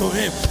committed to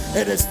Him.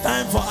 It is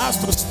time for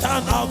us to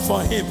stand out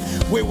for Him.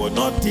 We will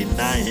not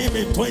deny Him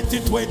in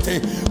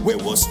 2020. We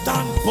will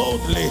stand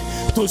boldly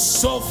to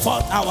show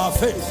forth our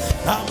faith.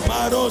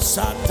 Amaro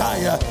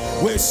Santaya.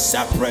 We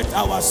separate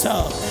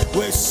ourselves.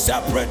 We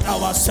separate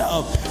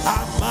ourselves.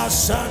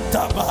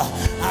 Amasantaba.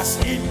 As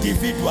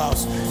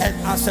individuals and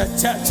as a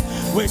church,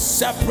 we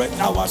separate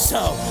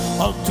ourselves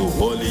unto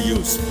holy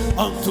use,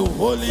 unto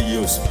holy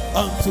use,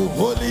 unto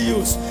holy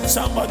use.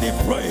 Somebody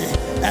pray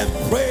and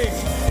pray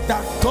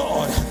that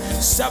God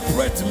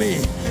separate me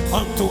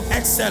unto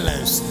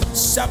excellence.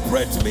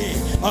 Separate me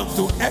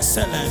unto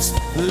excellence.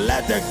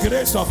 Let the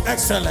grace of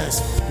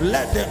excellence,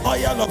 let the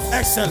oil of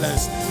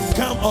excellence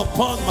come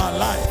upon my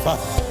life.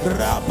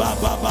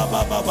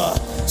 Rabababababa.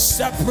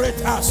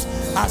 Separate us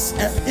as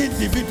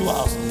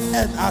individuals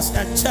and as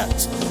a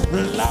church.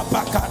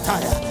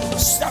 Labakataya.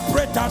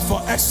 Separate us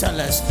for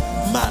excellence.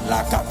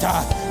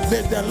 Malakata.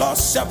 May the Lord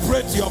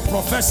separate your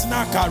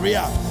professional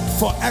career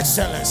for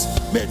excellence.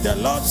 May the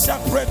Lord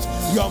separate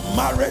your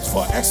marriage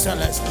for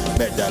excellence.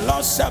 May the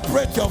Lord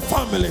separate your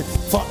family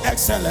for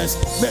excellence.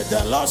 May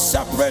the Lord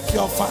separate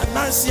your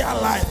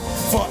financial life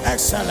for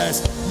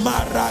excellence.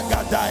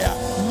 Maragadaya,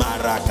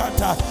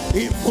 Marakata,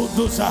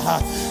 Impuduzaha,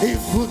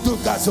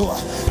 Impudugazoa,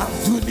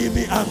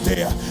 Antunimi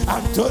Antea,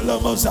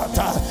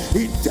 Antolomozata,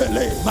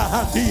 Intele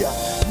Mahadia,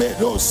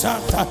 Medo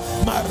Santa,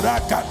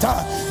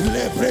 Marakata,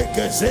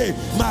 Lebregeze,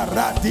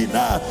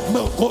 Maradina,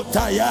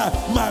 Mokotaya,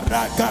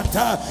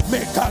 Marakata,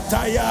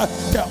 Mekataya,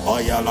 the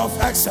oil of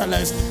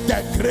excellence,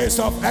 the grace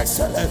of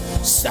excellence,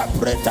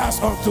 separate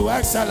us unto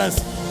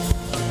excellence.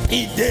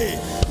 Ide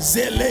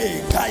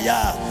Zele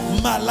Kaya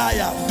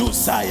Malaya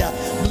Dusaya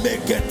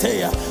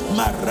Meketea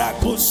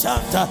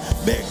Marakusanta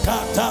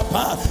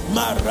Mekatapa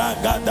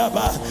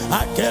Maragadaba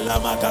Akela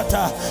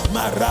Makata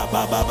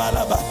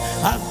Marababalaba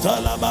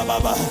Antala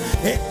Baba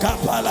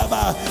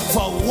Ekapalaba.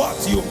 For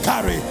what you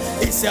carry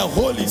is a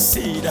holy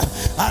seed.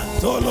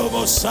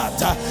 Antolobo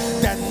Sata,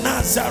 the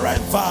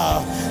Nazarene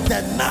vow,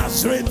 the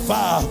Nazarene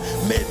vow,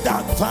 made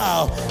that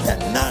vow, the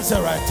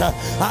Nazareth,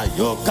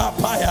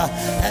 Ayokapaya,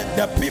 and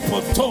the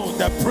people told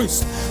the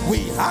priest, we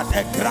had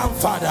a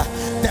grandfather,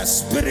 the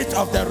spirit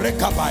of the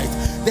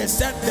Rechabite. They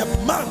said, the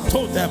man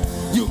told them,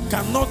 you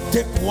cannot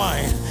take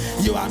wine,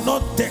 you are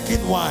not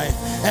taking wine,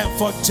 and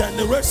for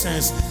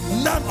generations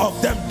none of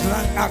them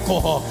drank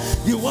alcohol.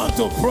 You want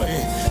to pray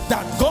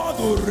that God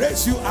will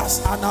raise you as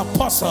an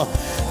apostle,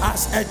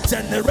 as a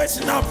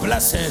generational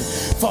blessing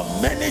for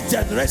many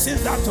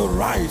generations that will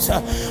rise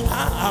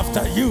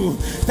after you,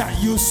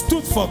 that you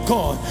stood for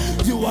God.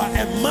 You are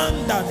a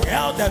man that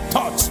held the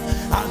torch.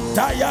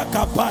 Antaya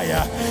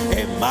Kapaya,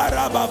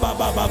 Emara Baba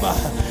Baba,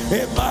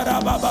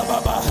 Emara Baba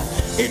Baba.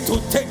 It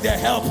will take the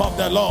help of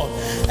the Lord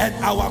and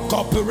our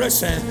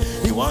cooperation.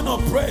 You want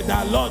to pray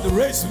that, Lord,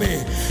 raise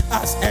me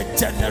as a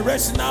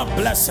generational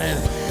blessing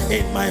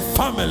in my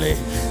family.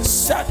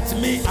 Set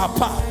me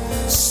apart.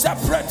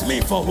 Separate me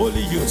for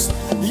holy use.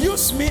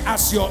 Use me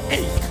as your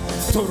ink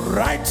to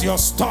write your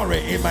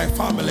story in my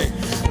family.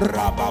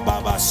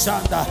 Rabababa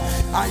Shanda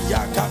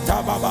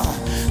Ayakata Baba.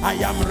 I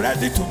am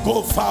ready to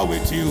go far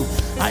with you.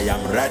 I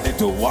am ready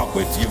to walk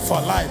with you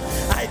for life.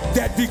 I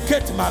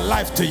dedicate my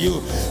life to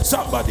you.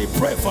 Somebody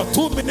pray for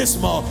 2 minutes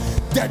more.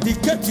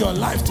 Dedicate your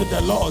life to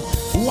the Lord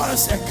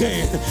once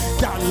again.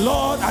 That,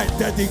 Lord, I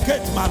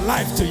dedicate my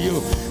life to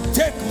you.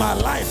 Take my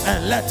life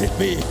and let it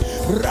be.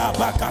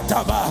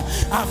 Rabakataba.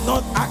 I'm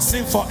not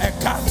asking for a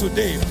car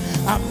today.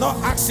 I'm not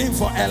asking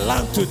for a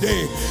land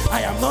today.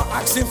 I am not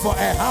asking for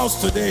a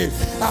house today.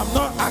 I'm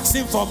not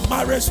asking for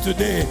marriage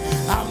today.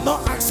 I'm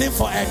not asking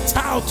for a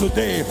child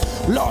today.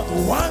 Lord,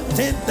 one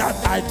thing that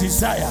I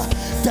desire,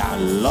 that,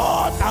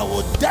 Lord, I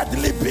will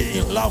deadly be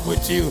in love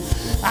with you.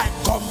 I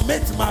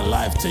commit my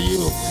life to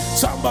you.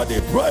 Somebody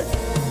pray.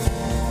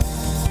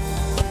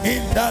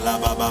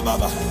 Indala baba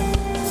baba,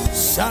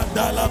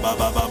 shandala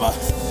baba baba,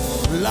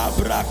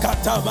 labra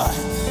kataba.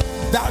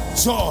 That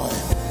joy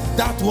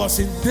that was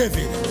in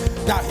David,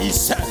 that he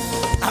said,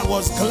 I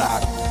was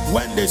glad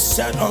when they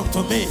said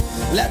unto me,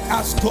 let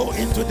us go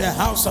into the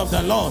house of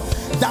the Lord.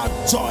 That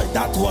joy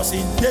that was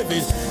in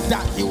David,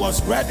 that he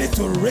was ready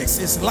to risk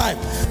his life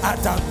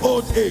at an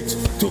old age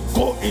to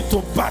go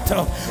into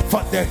battle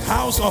for the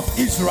house of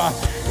Israel.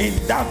 In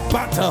that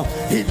battle,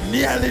 he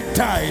nearly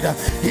died.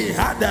 He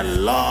had a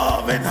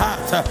loving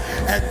heart,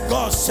 and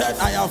God said,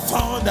 I have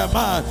found a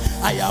man.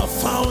 I have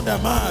found a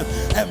man.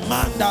 A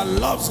man that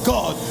loves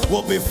God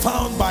will be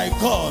found by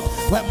God.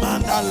 A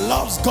man that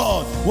loves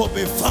God will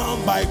be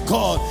found by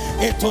God.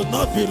 It will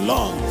not be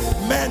long.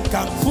 Men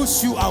can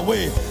push you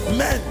away.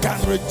 Men can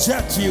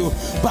reject you.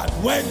 But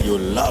when you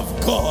love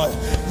God,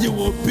 you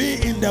will be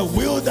in the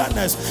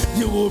wilderness.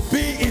 You will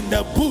be in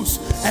the bush,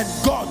 and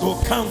God will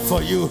come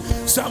for you.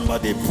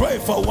 Somebody pray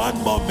for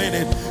 1 more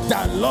minute.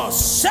 That, Lord,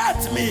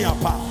 set me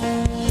apart.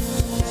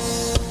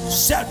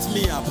 Set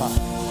me apart.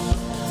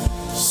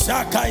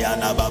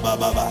 Shakayana baba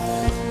baba.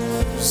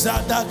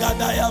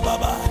 Zadagadaya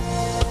baba.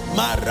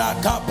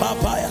 Maraka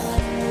papaya.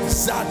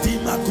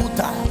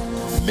 Zadimakuta.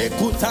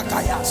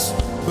 Mekutakayas.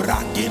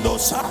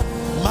 Branginosa.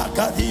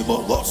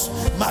 Makadimogos.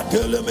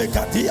 Makele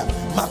mekatia.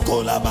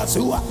 Makola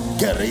bazua.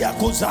 Keria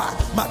kuza.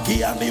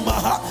 Makia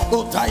nimaha.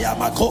 Otaya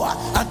makoa.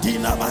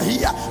 Adina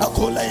mahia.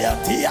 Akolea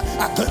tia.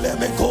 Akele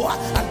mekoa.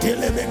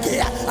 Atele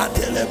mekia.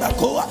 Atele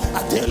makoa.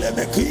 Atele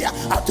mekia.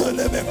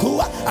 Atele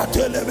mekua.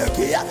 Atele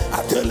mekia.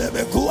 Atele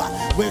mekua.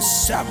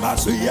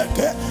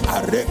 Wesamazuyeke.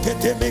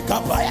 Arekete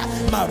mekapaya.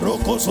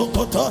 Maroko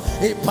sokoto.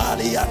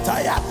 Ipali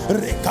ataya.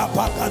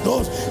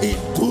 Rekapagados.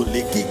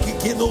 Intuli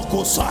kikikino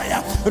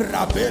kosaya.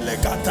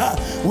 Rabele kata.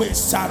 We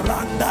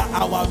surrender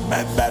our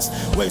members.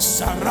 We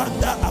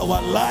surrender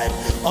our life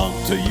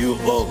unto you,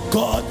 oh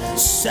God.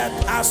 Set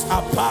us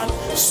apart.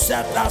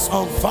 Set us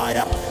on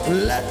fire.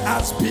 Let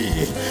us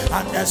be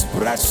an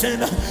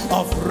expression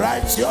of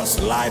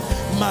righteous life.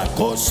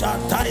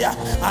 Makoshataya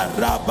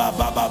Araba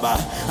Baba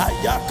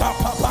Ayaka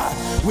Papa.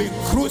 We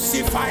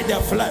crucify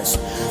the flesh.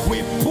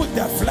 We put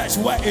the flesh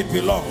where it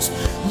belongs.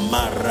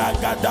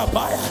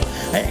 Maragadabaya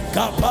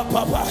Ekapa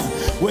Papa.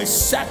 We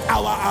set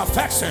our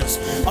affections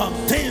on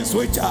things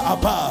which are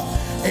above.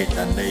 In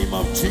the name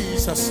of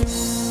Jesus.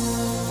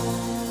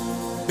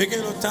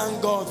 Begin to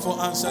thank God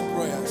for answered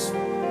prayers.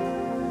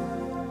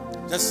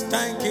 Just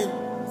thank Him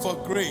for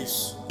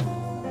grace.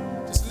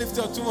 Just lift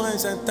your 2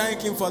 hands and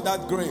thank Him for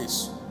that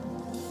grace.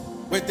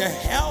 With the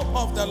help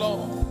of the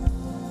Lord,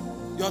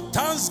 your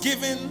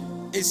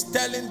thanksgiving is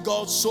telling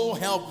God, so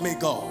help me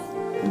God.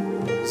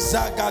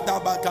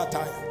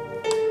 Zagadabakataya.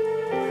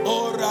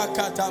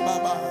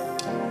 Orakatababa.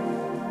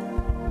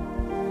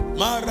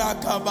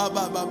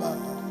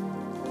 Marakababa.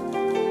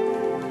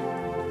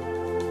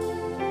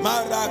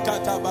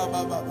 Marakata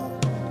baba baba.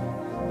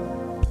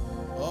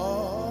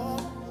 Oh.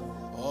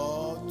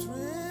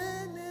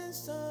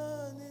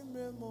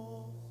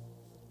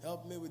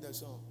 a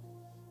song.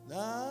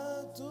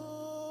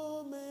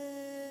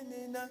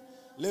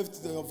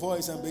 Lift your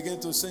voice and begin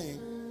to sing.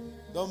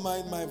 Don't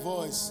mind my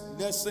voice.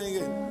 Let's sing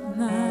it.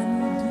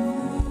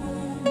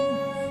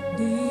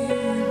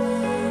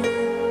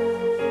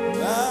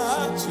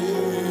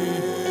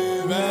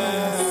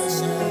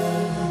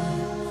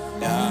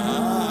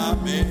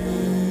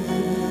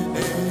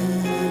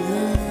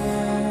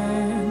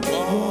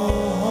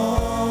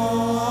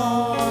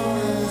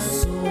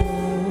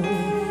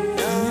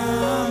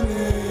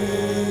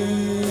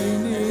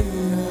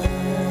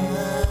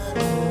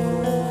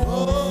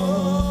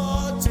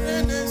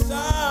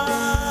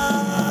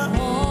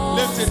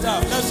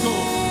 Let's go.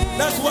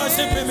 Let's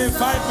worship him in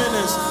 5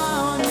 minutes.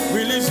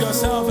 Release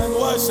yourself and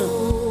worship.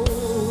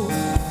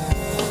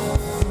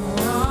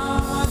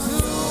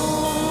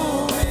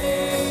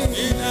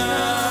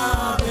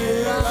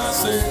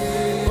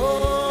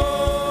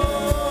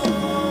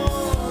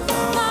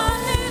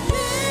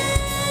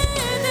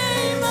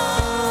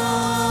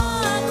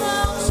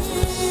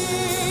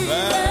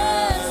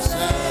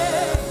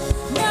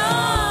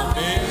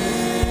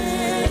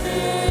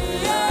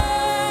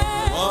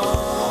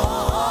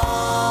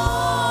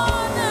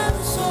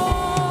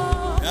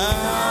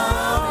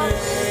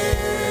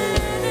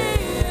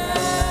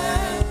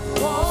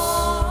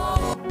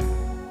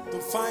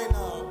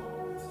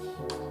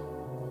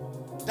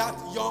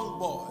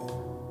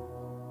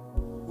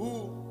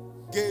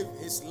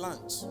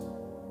 Lunch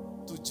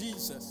to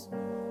Jesus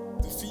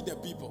to feed the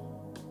people.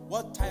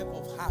 What type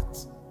of heart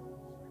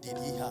did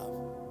he have?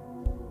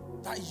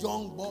 That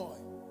young boy,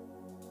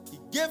 he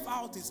gave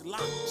out his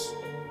lunch.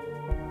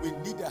 We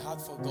need a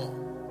heart for God.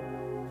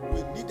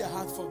 We need a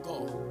heart for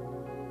God.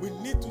 We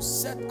need to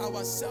set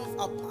ourselves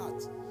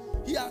apart.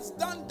 He has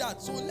done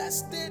that, so let's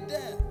stay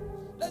there.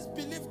 Let's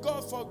believe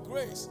God for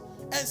grace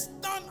and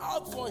stand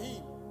out for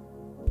him,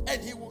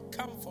 and he will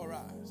come for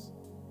us.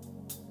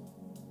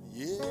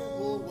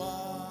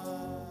 Yehovah.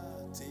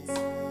 He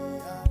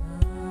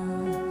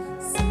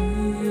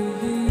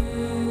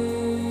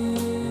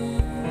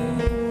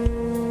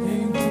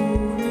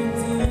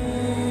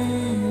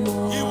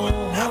will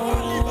never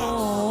leave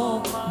us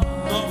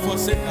nor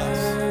forsake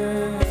us.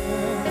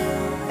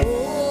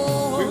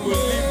 We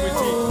will live with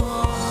him.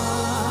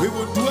 We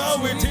will dwell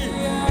with him.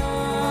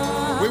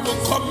 We will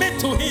commit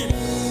to him.